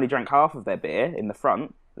one of them only drank half of their beer in the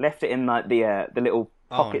front, left it in like the little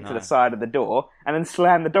pocket to no. the side of the door, and then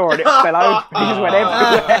slammed the door, and it fell over. It just went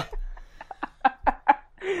everywhere.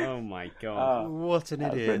 Oh my God. What an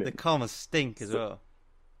That was idiot. brilliant. The car must stink as well.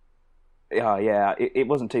 Oh yeah, it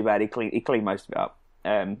wasn't too bad. He cleaned most of it up.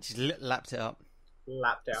 Just lapped it up.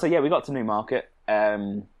 Lapped out. So yeah, we got to Newmarket.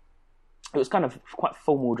 It was kind of quite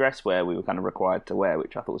formal dress wear we were kind of required to wear,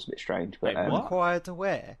 which I thought was a bit strange. But Wait, what? Required to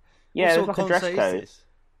wear? yeah, What there's sort like of a dress concert is code. this?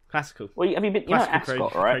 Classical. Well, have you been? You know Classical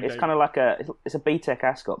Ascot, Craig right? David. It's kind of like it's a B-Tech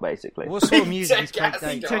Ascot, basically. What sort of music is Craig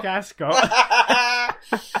David? Tech Ascot.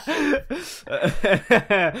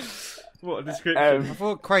 What a description. I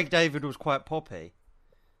thought Craig David was quite poppy.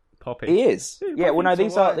 Poppy. He is. Yeah. Well, no,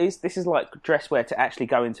 Poppy's alright. this is like dress wear to actually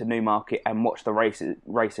go into Newmarket and watch the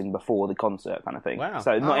racing before the concert, kind of thing. Wow.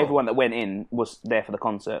 So not Oh. everyone that went in was there for the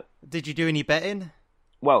concert. Did you do any betting?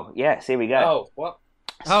 Well, yes. Here we go. Oh, what?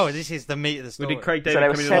 Oh, this is the meat of the Well, story. did Craig So David there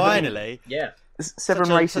come was in? seven- Finally. Yeah. Seven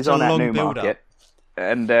Such a- races such a on at long Newmarket,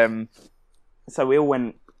 and so we all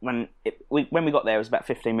went when we got there. It was about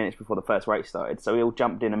 15 minutes before the first race started. So we all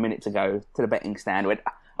jumped in a minute to go to the betting stand. Went,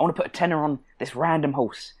 I want to put a tenner on this random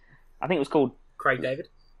horse. I think it was called Craig David.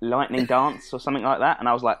 Lightning Dance or something like that. And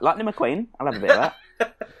I was like, Lightning McQueen. I'll have a bit of that.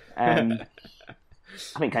 I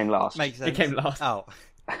think it came last. Makes sense. He came last. Oh.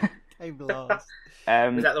 Came last.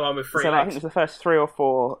 Was that the one with three So I think laps? it was the first 3 or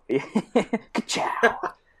 4.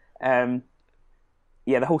 Ka-chow!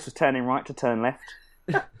 Yeah, the horse was turning right to turn left.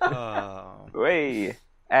 Oh. Whee!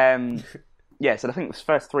 Yeah, so I think the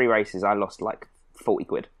first 3 races I lost like 40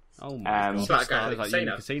 quid. Oh my It's god. like going to the Sounds like you in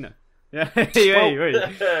a casino. casino.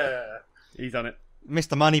 Yeah, he's on it.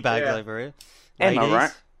 Mr. Moneybags Yeah. over here. Emma, Ladies,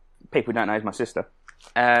 right? People who don't know is my sister.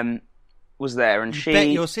 Was there, and you she bet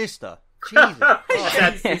your sister. Jesus.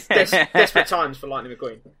 It's desperate times for Lightning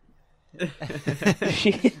McQueen.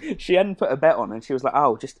 she hadn't put a bet on, and she was like,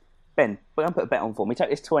 "Oh, just Ben, put a bet on for me. Take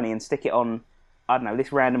this 20 and stick it on, I don't know,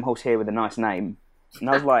 this random horse here with a nice name." And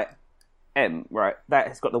I was like, right, that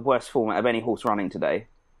has got the worst format of any horse running today.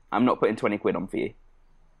 I'm not putting 20 quid on for you."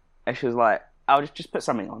 And she was like, "I'll just put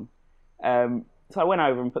something on." So I went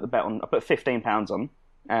over and put the bet on. I put £15 on.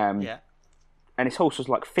 Yeah. And his horse was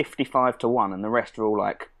like 55 to 1, and the rest were all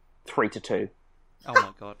like 3 to 2. Oh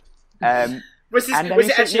my god. Was And then it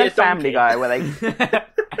you actually know a Family donkey? Guy where they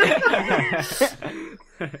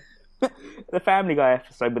the Family Guy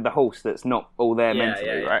episode with the horse that's not all there Yeah,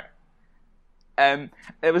 mentally, yeah. right?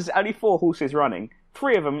 There was only 4 horses running.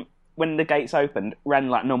 3 of them, when the gates opened, ran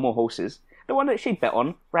like normal horses. The one that she bet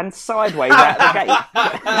on ran sideways out of the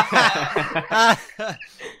gate.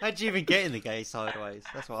 How'd you even get in the gate sideways?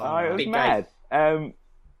 That's what Oh, I it want. was Big mad.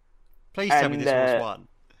 Please tell me and, this was one.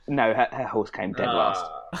 No, her horse came dead last.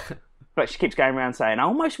 Ah. But she keeps going around saying, "I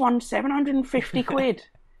almost won 750 quid."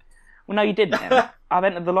 Well, no, you didn't, Em. I've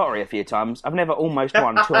entered the lottery a few times. I've never almost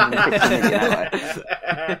won 250 million, have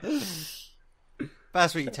I?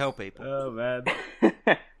 That's what you tell people. Oh man.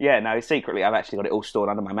 Yeah, no, secretly I've actually got it all stored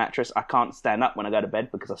under my mattress. I can't stand up when I go to bed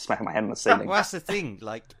because I smack my head on the ceiling. Well, that's the thing.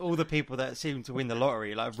 Like, all the people that seem to win the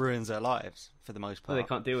lottery, like, ruins their lives, for the most Well, part. they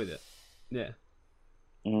can't deal with it. Yeah.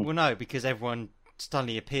 Well, no, because everyone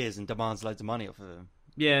suddenly appears and demands loads of money off of them.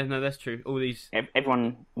 Yeah, no, that's true. All these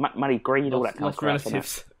Everyone, money, greed, all that kind of lost crap. innit?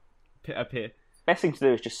 relatives appear. Best thing to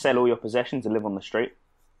do is just sell all your possessions and live on the street.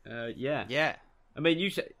 Yeah. Yeah. I mean, you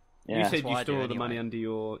said Yeah. That's you what I do store the anyway. money under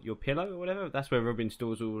your pillow or whatever. That's where Robin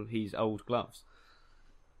stores all his old gloves.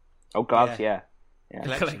 Oh, gloves, yeah.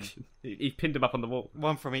 Collection. He pinned them up on the wall.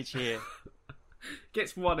 One from each year.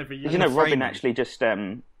 Gets one every year. Did you know Robin framing. actually just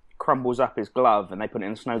crumbles up his glove and they put it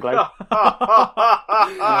in a snow globe? Oh.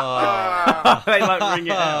 They like ring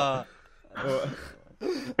it out.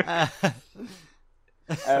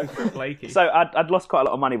 Blakey. So I'd lost quite a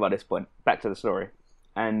lot of money by this point. Back to the story.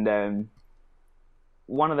 And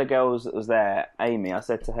one of the girls that was there, Amy, I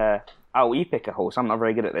said to her, "Oh, will you pick a horse? I'm not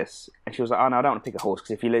very good at this." And she was like, "Oh, no, I don't want to pick a horse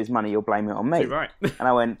because if you lose money, you'll blame it on me." You're right. And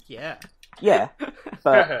I went, Yeah. "Yeah,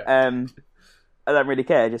 but I don't really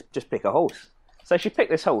care. Just pick a horse." So she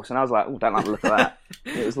picked this horse, and I was like, "Oh, don't like the look of that."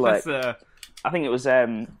 It was like, That's, I think it was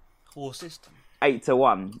Horse system. 8 to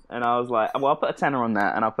 1, and I was like, "Well, I'll put a tenner on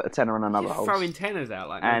that, and I'll put a tenner on another you're horse." throwing tenors out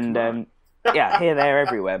like And that. yeah, here, there,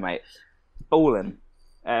 everywhere, mate. Balling.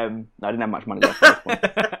 No, I didn't have much money left at this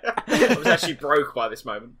point. I was actually broke by this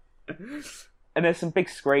moment. And there's some big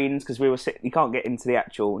screens because we were sitting. You can't get into the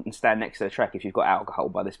actual and stand next to the track if you've got alcohol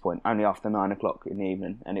by this point. Only after 9 o'clock in the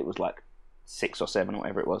evening, and it was like 6 or 7 or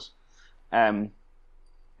whatever it was.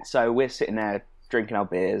 So we're sitting there drinking our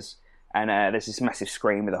beers, and there's this massive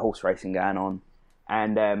screen with a horse racing going on,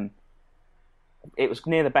 and it was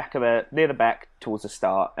near the back towards the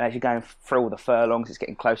start. And as you're going through all the furlongs, it's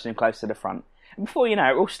getting closer and closer to the front. And before you know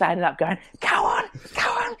it, we're all standing up, going, "Go on,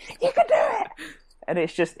 you can do it!" And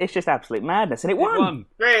it's just absolute madness. And it won.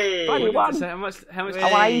 Hey! Bloody won. So how much? I won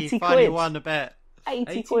 80 finally quid. won the bet.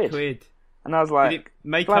 80 quid. quid. And I was Did like, it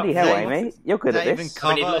make bloody up hell, for it? Amy, you're good at That even this. I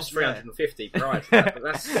mean, he cover, lost yeah. 350 prior to that, but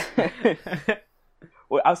that's...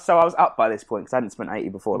 Well, I was up by this point because I hadn't spent 80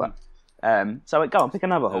 before that. So I went, "Go on, pick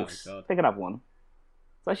another horse. God. Pick another one."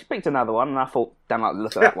 So she picked another one, and I thought, "Don't like the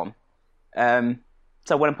look of that one." So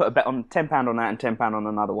So I went and put a bet on £10 on that and £10 on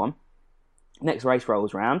another one. Next race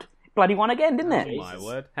rolls round. Bloody won again, didn't it? Oh, my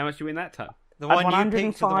word. How much did you win that time? The I'd one won you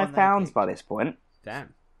picked or the one they £105 picked? by this point.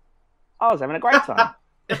 Damn. I was having a great time.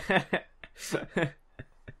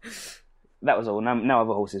 That was all. No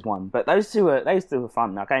other horses won. But those two were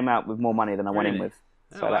fun. I came out with more money than I went in with.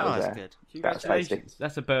 So that was that's good. that was tasty. Congratulations.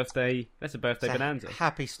 That's a birthday It's a bonanza.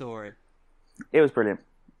 happy story. It was brilliant.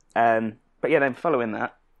 But yeah, then following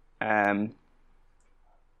that, can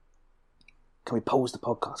we pause the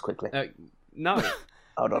podcast quickly? No.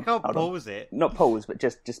 Hold on. You can't hold on. pause it. Not pause, but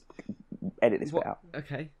just edit this bit out.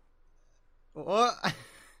 Okay. What?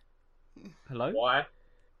 Hello? Why?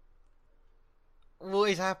 What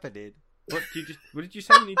is happening? What did you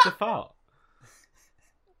say? You need to fart?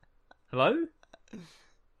 Hello?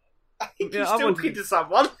 I think Yeah, he's I wanted talking to- to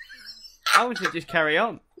someone. I want to just carry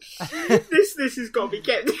on. This has got to be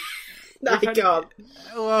kept. No, he can't.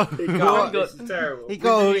 Well, He can't. What? This is terrible. he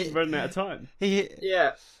got Running out of time.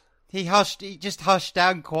 Yeah. he just hushed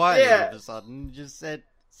down quietly Yeah. all of a sudden and just said,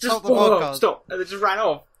 Just "Stop the podcast." Stop. And it just ran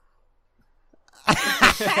off. What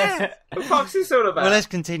the fuck's this all about? Well, let's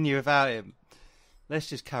continue without him. Let's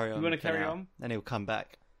just carry on. You wanna for carry now, on? Then he'll come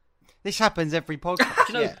back. This happens every podcast.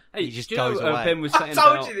 Do you know, Yeah. hey, He just do you know goes what away. Ben was I saying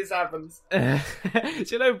told about... you this happens. Do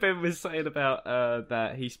you know Ben was saying about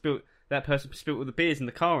that person spilled all the beers in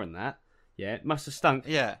the car and that? Yeah, it must have stunk.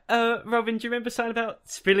 Yeah. Robin, do you remember saying about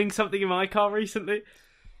spilling something in my car recently?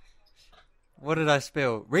 What did I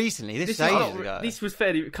spill? Recently? This is ages ago. This was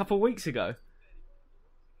fairly a couple of weeks ago.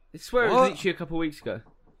 I swear it What? was literally a couple of weeks ago.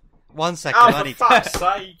 1 second, Oh, I for need fuck's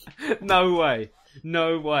sake. No way.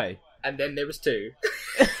 No way. And then there was two.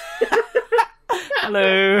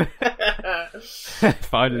 Hello.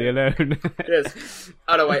 Finally alone. Yes.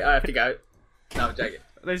 Oh, no, wait, I have to go. No, I'm joking.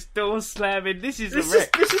 There's doors slamming. This is a This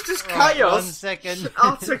wreck. is just Right, chaos. 1 second.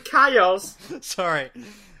 Utter chaos. Sorry.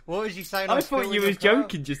 What was you saying? I thought spilled you in was the car?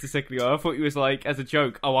 joking just a second ago. I thought you was like, as a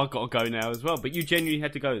joke, oh, I've got to go now as well. But you genuinely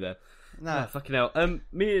had to go there. No. Oh, fucking hell.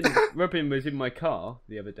 Me and Robin was in my car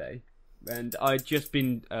the other day, and I'd just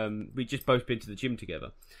been, we'd just both been to the gym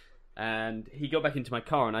together. And he got back into my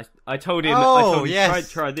car, and I told him, yes.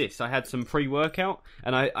 try this. I had some pre-workout,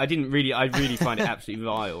 and I really find it absolutely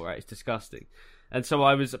vile, right? It's disgusting. And so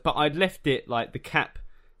I'd left it, like, the cap,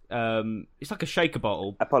 it's like a shaker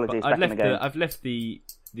bottle. Apologies, but back in the game. I've left the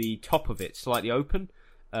top of it slightly open,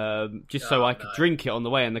 just so I could drink it on the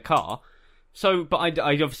way in the car. So, but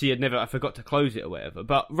I obviously I forgot to close it or whatever.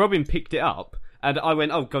 But Robin picked it up, and I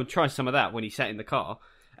went, oh, go try some of that when he sat in the car.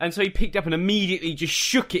 And so he picked up and immediately just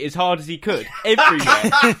shook it as hard as he could,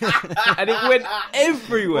 everywhere. And it went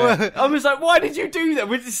everywhere. I was like, why did you do that?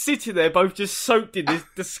 We're just sitting there, both just soaked in this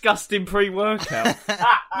disgusting pre-workout. But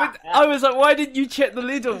I was like, why didn't you check the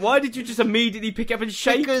lid on? Why did you just immediately pick up and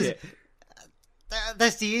shake Because it?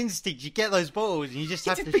 That's the instinct. You get those bottles and you just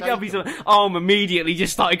have to Pick shake up his them. arm immediately,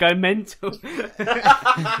 just started going mental. He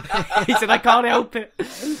said, I can't help it.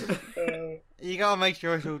 You gotta make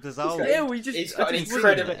sure it's all dissolved. Yeah, we just. He's got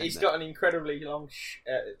an incredibly long,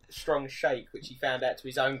 strong shake, which he found out to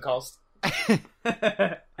his own cost.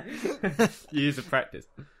 Years of practice.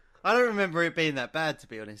 I don't remember it being that bad, to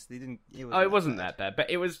be honest. It wasn't that bad, but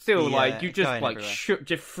it was still Yeah, like you just going like everywhere. shook,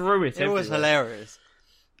 just threw it. It was everywhere. hilarious.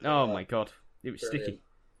 Oh my god, it was Brilliant. sticky.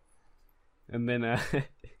 And then,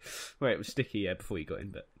 well, it was sticky, yeah, before you got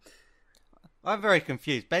in, but I'm very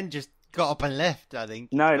confused. Ben just got up and left, I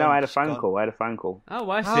think. No, I had a Just phone gone. call. I had a phone call. oh,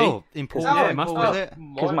 I see. Oh, important. Yeah, phone it must call, be. was it?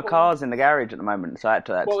 Because my car's in the garage at the moment, so I had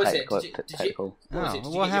to What was take it? a call. What was Oh, it?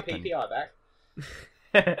 Did what you get happened? your PPI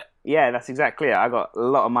back? Yeah, that's exactly it. I got a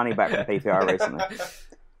lot of money back from PPR recently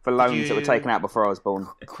for loans that were taken out before I was born.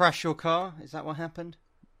 Crash your car? Is that what happened?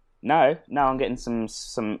 No, I'm getting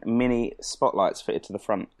some mini spotlights fitted to the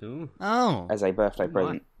front Ooh, Oh. as a birthday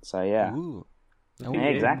present. So yeah, Ooh. yeah,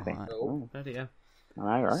 exactly. Right. Ooh, bloody hell.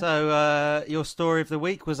 I know, right? So, your story of the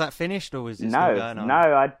week, was that finished or was it still No, going on?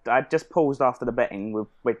 I just paused after the betting.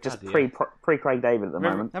 We're just Bloody pre Craig David at the Remember-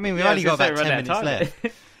 moment. I mean, we've Yeah, only got I was about gonna 10 say, we're minutes running out of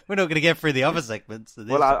left. We're not going to get through the other segments. Of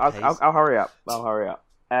this Well, I'll case. hurry up.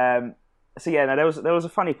 So yeah, no, there was a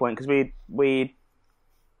funny point because we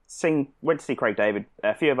went to see Craig David.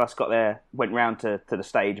 A few of us went round to the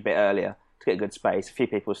stage a bit earlier to get good space. A few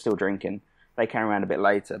people were still drinking. They came around a bit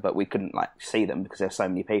later, but we couldn't see them because there's so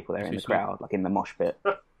many people there in the crowd, like in the mosh pit.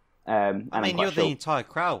 I mean, you're the entire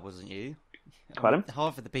crowd, wasn't you? Pardon?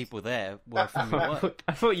 Half of the people there were from your work.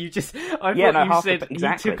 I thought you just. I Yeah, thought no, you half said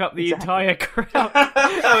exactly, you took up the exactly. entire crowd.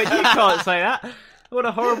 Oh, you can't say that. What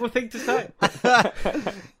a horrible thing to say.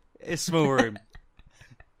 It's a small room.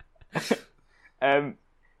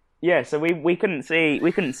 Yeah, so we couldn't see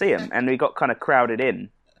him, and we got kind of crowded in.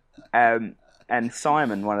 And and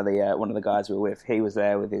Simon, one of the guys we were with, he was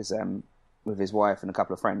there with his wife and a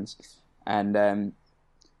couple of friends, and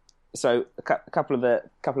so a couple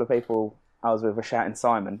of people I was with were shouting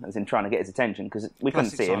Simon, as in trying to get his attention, because we couldn't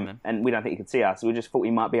see him, and we don't think he could see us. So we just thought he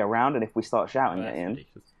might be around, and if we start shouting at him,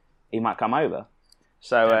 ridiculous. He might come over.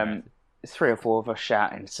 So 3 or 4 of us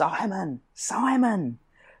shouting, Simon, Simon,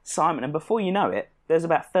 Simon, and before you know it, there's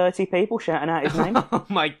about 30 people shouting out his name. Oh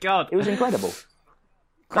my god! It was incredible.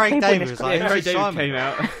 Craig David was like, Craig David came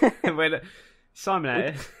out and went, Simon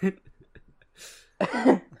at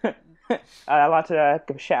it. I'd like to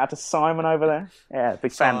give a shout out to Simon over there. Yeah,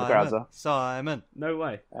 big fan of the Grouser. Simon. No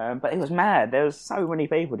way. But it was mad. There was so many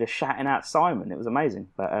people just shouting out Simon. It was amazing.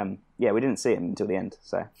 But yeah, we didn't see him until the end.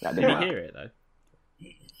 So that didn't Did you hear it though?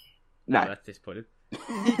 No. That's disappointed.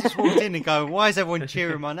 He just walked in and going, why is everyone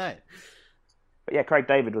cheering my name? But yeah, Craig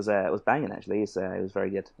David was banging actually. He was very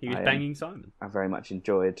good. He was banging Simon. I very much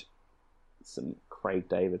enjoyed some Craig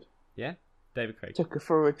David. Yeah, David Craig. Took her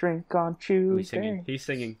for a drink on Tuesday. He's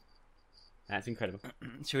singing. That's incredible.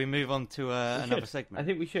 Should we move on to another segment? I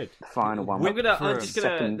think we should. The final one. I'm just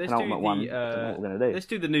gonna let's do one. What we're gonna do. Let's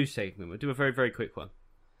do the news segment. We'll do a very, very quick one.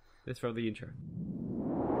 Let's roll the intro.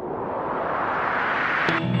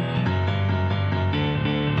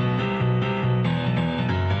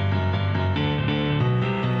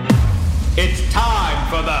 It's time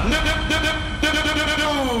for the news.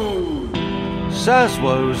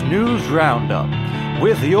 Saswo's News Roundup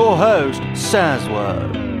with your host,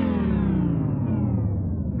 Saswo.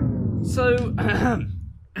 So,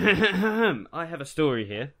 I have a story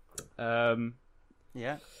here.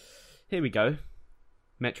 Yeah. Here we go.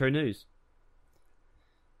 Metro News.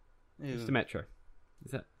 Ew. It's the Metro.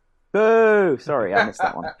 Is that? Boo! Sorry, I missed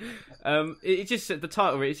that one. It just the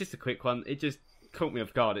title. It's just a quick one. It just caught me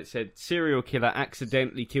off guard. It said serial killer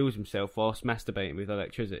accidentally kills himself whilst masturbating with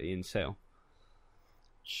electricity in cell.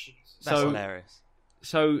 That's hilarious.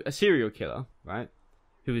 So a serial killer, right,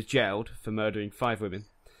 who was jailed for murdering 5 women,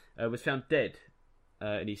 was found dead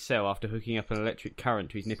in his cell after hooking up an electric current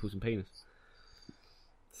to his nipples and penis.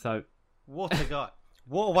 So, what a guy!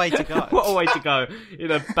 What a way to go! What a way to go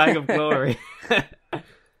in a bag of glory.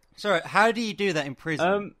 Sorry, how do you do that in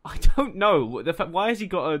prison? I don't know. Why has he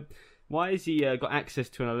got access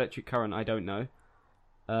to an electric current? I don't know.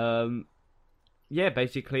 Yeah,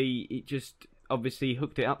 basically, he just obviously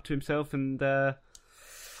hooked it up to himself and for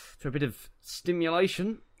a bit of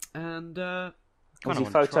stimulation. And was he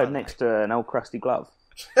photoed next to an old crusty glove?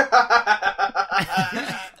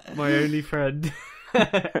 My only friend.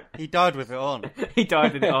 He died with it on. He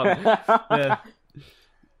died with it on.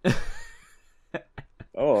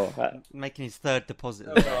 Yeah. Making his third deposit.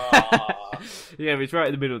 Yeah, it was right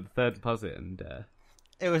in the middle of the third deposit, and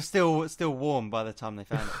it was still warm by the time they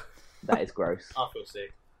found it. That is gross. I feel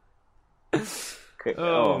sick.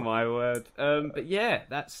 Oh my word! But yeah,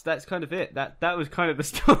 that's kind of it. That was kind of the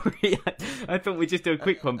story. I thought we'd just do a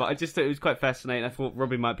quick one, but I just thought it was quite fascinating. I thought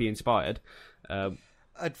Robin might be inspired.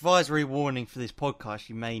 Advisory warning for this podcast: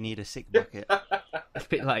 you may need a sick bucket. It's a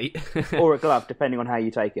bit late, or a glove, depending on how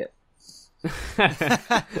you take it.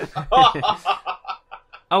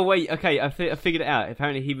 Oh wait, okay, I figured it out.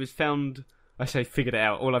 Apparently, he was found. I say figured it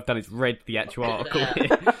out. All I've done is read the actual article.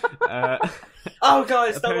 Oh,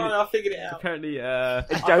 guys, don't worry, I figured it out. Apparently,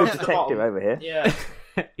 Joe's detective over here. Yeah,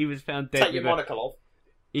 he was found dead. Take your monocle off.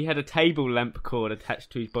 He had a table lamp cord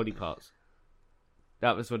attached to his body parts.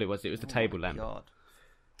 That was what it was. It was the table lamp. God.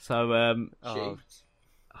 So,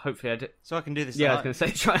 hopefully I did. So I can do this. Yeah, I was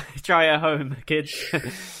going to say, try at home, kids.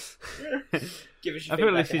 Give us your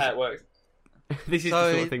feedback on how it works. This is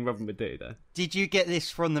the sort of thing Robin would do, though. Did you get this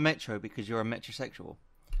from the Metro because you're a metrosexual?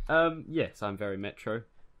 Yes, I'm very metro.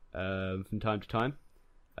 From time to time.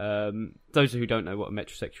 Those who don't know what a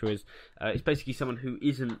metrosexual is, it's basically someone who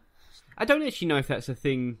isn't. I don't actually know if that's a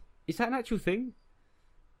thing. Is that an actual thing?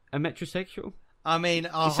 A metrosexual? I mean,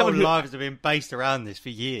 our whole lives have been based around this for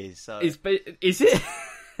years. So is it?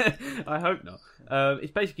 I hope not.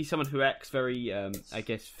 It's basically someone who acts very, I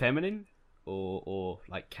guess, feminine or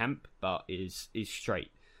like camp, but is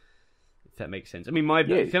straight. If that makes sense. I mean,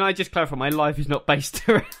 can I just clarify? My life is not based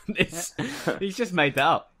around this. He's just made that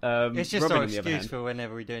up. It's just Robin, our excuse for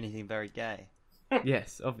whenever we do anything very gay.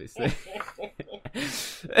 Yes, obviously.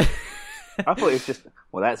 I thought it was just,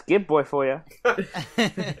 well, that's Gib Boy for you.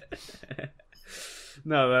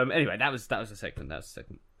 No, anyway, that was the segment.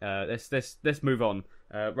 Let's move on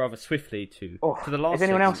rather swiftly to the last. Is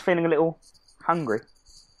anyone else feeling a little hungry?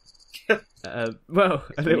 Well,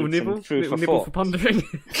 a little nibble for pondering.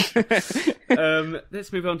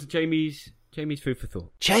 Let's move on to Jamie's food for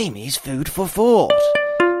thought. Jamie's food for thought.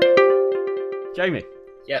 Jamie.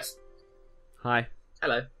 Yes. Hi.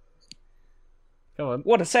 Hello. Come on.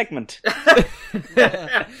 What a segment!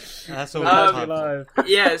 That's all live.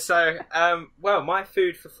 Yeah, so, well, my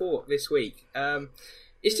food for thought this week.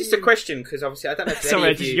 It's just a question, because obviously I don't know if Sorry, any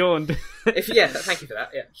I of just you... yawned. Thank you for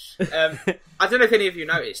that, yeah. I don't know if any of you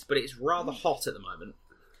noticed, but it's rather hot at the moment.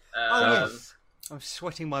 yes. I'm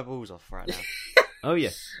sweating my balls off right now. Oh,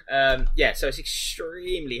 yeah. So it's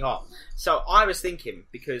extremely hot. So I was thinking,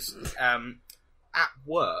 because at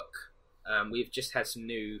work, we've just had some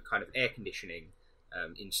new kind of air conditioning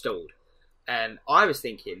installed. And I was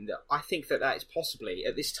thinking that I think that is possibly,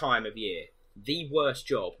 at this time of year, the worst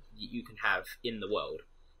job you can have in the world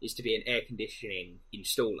is to be an air conditioning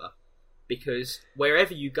installer. Because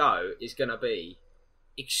wherever you go is going to be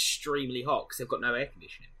extremely hot because they've got no air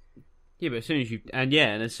conditioning. Yeah, but as soon as you've done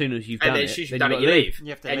it, as soon as you've then done it, you leave. You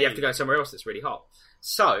have to and leave. you have to go somewhere else that's really hot.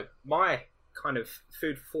 So, my kind of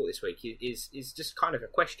food for thought this week is just kind of a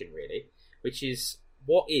question, really, which is,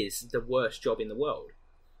 what is the worst job in the world?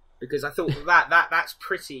 Because I thought that's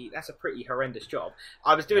a pretty horrendous job.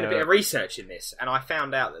 I was doing a bit of research in this, and I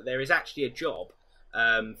found out that there is actually a job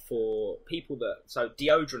for people so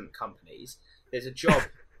deodorant companies. There's a job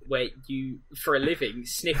where you, for a living,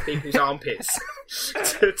 sniff people's armpits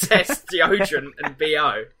to test deodorant and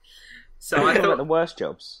BO. So I thought the worst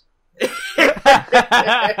jobs.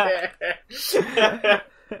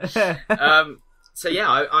 So yeah,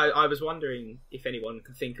 I was wondering if anyone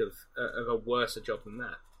could think of a worse job than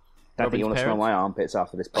that. I don't think you want to smell my armpits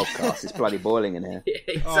after this podcast. It's bloody boiling in here. Yeah,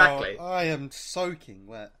 exactly. Oh, I am soaking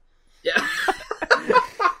wet. Yeah.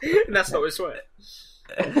 And that's not with sweat.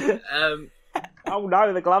 Oh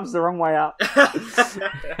no, the glove's the wrong way up.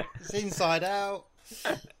 It's inside out.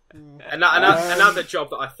 Another job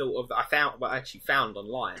that I thought of, that I actually found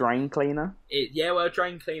online. Drain cleaner?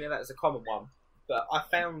 Drain cleaner, that's a common one. But I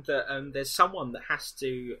found that there's someone that has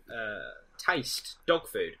to taste dog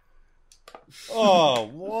food. Oh,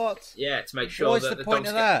 what? Yeah, to make sure What's that the point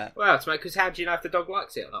of that? Well, because how do you know if the dog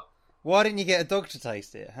likes it or not? Why didn't you get a dog to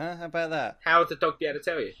taste it, huh? How about that? How would the dog be able to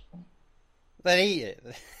tell you? They'd eat it.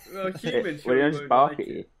 Well, humans Well, you just bark at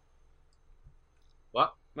you.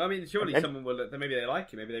 What? I mean, surely someone will. Maybe they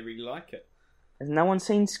like it. Maybe they really like it. Has no one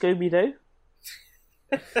seen Scooby-Doo?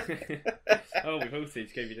 Oh, we've all seen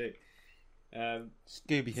Scooby-Doo.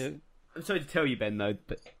 Scooby-Doo. I'm sorry to tell you, Ben, though,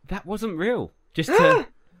 but that wasn't real. Just to...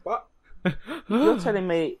 What? You're telling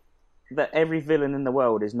me that every villain in the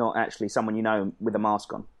world is not actually someone you know with a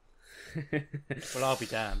mask on? Well, I'll be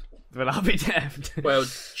damned. Well, I'll be damned. Well,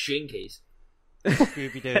 Jinkies.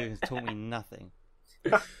 Scooby-Doo has taught me nothing.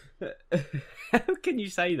 How can you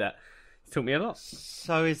say that? It's taught me a lot.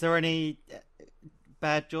 So, is there any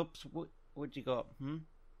bad jobs? What you got?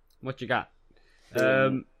 What you got?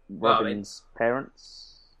 Robin's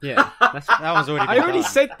parents? Yeah, that one's already been I already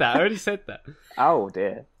done. said that. Oh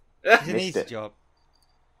dear. It's an Missed easy it. job.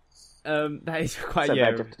 That is quite So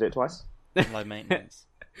bad you have to do it twice? Low maintenance.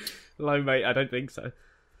 Low, mate, I don't think so.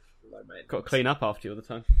 Low maintenance. Got to clean up after you all the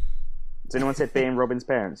time. Has anyone said being Robin's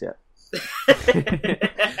parents yet?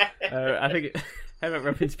 I think how about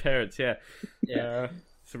Robin's parents? Yeah.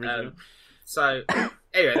 It's original. So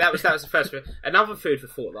anyway, that was the first one. Another food for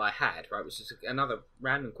thought that I had, right, was just another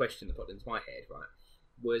random question that popped into my head, right,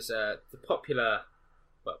 was the popular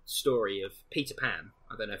story of Peter Pan.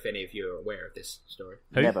 I don't know if any of you are aware of this story.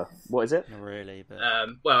 Who? Never. What is it? Not really, but...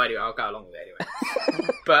 Well, anyway, I'll go along with it anyway.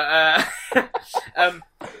 But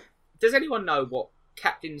does anyone know what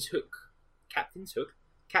Captain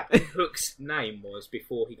Hook's name was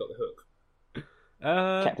before he got the hook?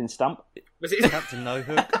 Captain Stump? Was it Captain No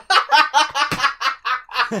Hook?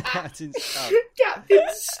 Captain Stump. Captain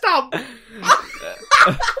Stump?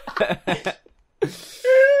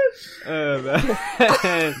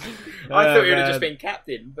 I thought you would have just been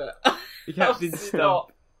Captain, but Captain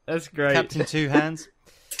Stump. That's great. Captain Two Hands.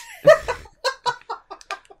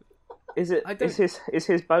 Is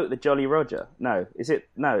his boat the Jolly Roger? No. Is it's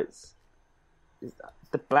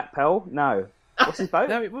the Black Pearl? No. What's his boat?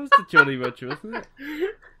 No, it was the Jolly Roger, wasn't it?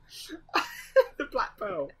 The Black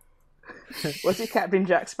Pearl. Was it Captain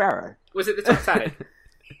Jack Sparrow? Was it the Titanic?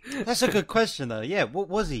 That's a good question, though. Yeah, what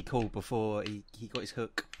was he called before he got his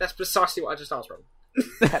hook? That's precisely what I just asked, Rob.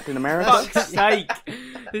 Captain America? Fuck's sake!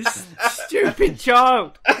 This stupid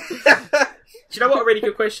child! Do you know what a really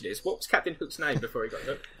good question is? What was Captain Hook's name before he got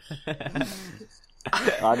hooked?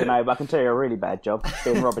 I don't know, but I can tell you a really bad job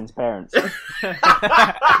being Robin's parents.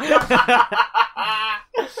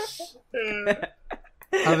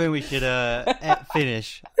 I think we should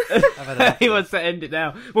finish. He wants to end it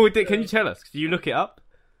now. Well, can you tell us? Can you look it up?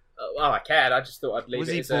 Well, I can. I just thought I'd leave Was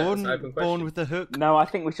it he as an open question. born with the hook? No, I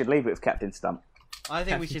think we should leave it with Captain Stump. I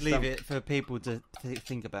think we should leave it for people to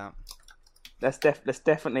think about. That's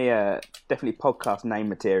definitely podcast name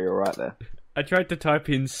material right there. I tried to type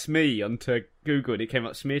in SME onto Google and it came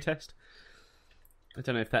up smear test. I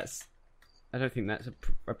don't know if that's... I don't think that's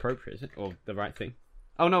appropriate, is it? Or the right thing.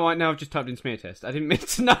 Oh no, I've just typed in smear test. I didn't mean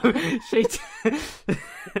to know. Shit.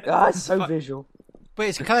 It's so visual. But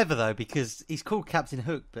it's clever though, because he's called Captain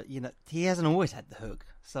Hook, but he hasn't always had the hook.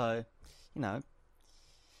 So, no,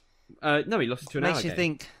 he lost it to an alligator. Makes you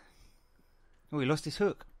think, he lost his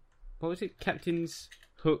hook. What was it? Captain's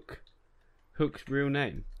Hook's real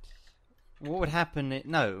name? What would happen?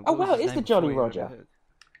 No. Oh wow, it is the Jolly Roger.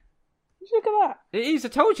 Look at that. It is. I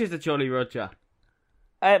told you it's the Jolly Roger.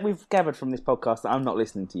 We've gathered from this podcast that I'm not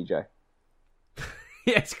listening to you, Joe.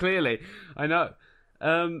 Yes, clearly. I know.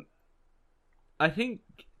 I think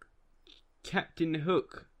Captain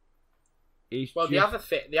Hook is... Well, the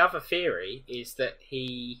other theory is that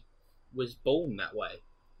he was born that way.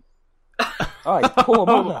 Oh, his poor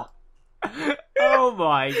mother. Oh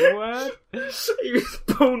my word. He was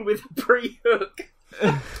born with a pre-hook.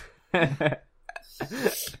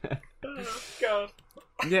 Oh, God.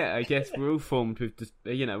 Yeah, I guess we're all formed with,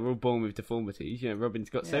 we're all born with deformities.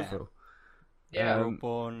 Robin's got several. Yeah, we're all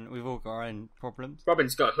born. We've all got our own problems.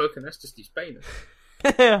 Robin's got a hook, and that's just his penis.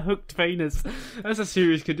 Hooked penis. That's a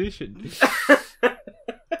serious condition.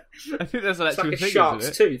 I think that's an actual like a thing, shark's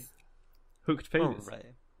isn't it? tooth. Hooked penis. Probably.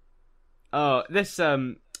 Oh, this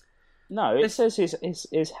No, it says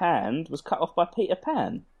his hand was cut off by Peter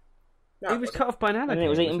Pan. No, it was cut off by an alligator. And it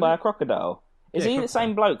was eaten by a crocodile. Is he the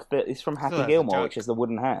same bloke that is from Happy Gilmore, which is the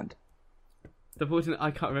wooden hand? The wooden...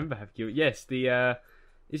 I can't remember Happy Gilmore. Yes, the...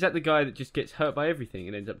 Is that the guy that just gets hurt by everything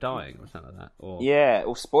and ends up dying or something like that? Or... Yeah,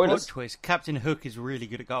 or spoilers. Plot twist, Captain Hook is really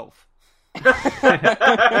good at golf.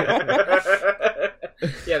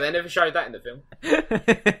 Yeah, they never showed that in the film.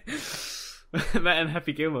 That and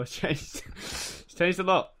Happy Gilmore changed. It's changed a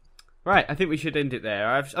lot. Right, I think we should end it there.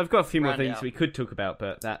 I've got a few more things we could talk about,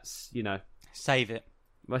 but that's, Save it.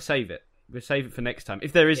 We'll save it. We'll save it for next time.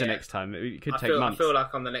 If there is a next time, it could take months. I feel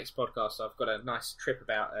like on the next podcast I've got a nice trip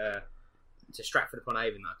about to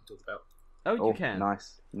Stratford-upon-Avon that I can talk about. Oh, you can.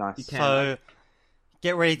 Nice. You can. So,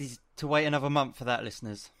 get ready to wait another month for that,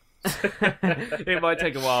 listeners. It might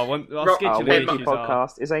take a while. Our weekly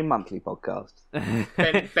podcast is a monthly podcast.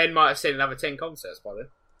 Ben might have seen another 10 concerts by then.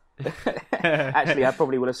 Actually, I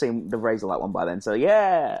probably would have seen the Razorlight one by then. So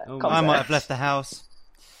yeah, I might have left the house.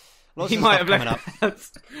 He might have left the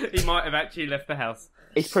house. He might have actually left the house.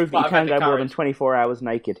 It's proof that you can go more than 24 hours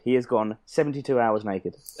naked. He has gone 72 hours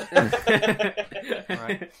naked.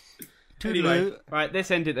 Right. Anyway, right,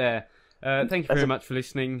 let's end it there. Thank you very much for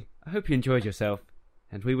listening. I hope you enjoyed yourself,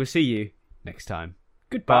 and we will see you next time.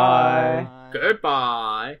 Goodbye.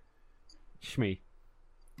 Goodbye. Shmee.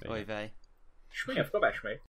 Oy vey. Shmee, I forgot about Shmee.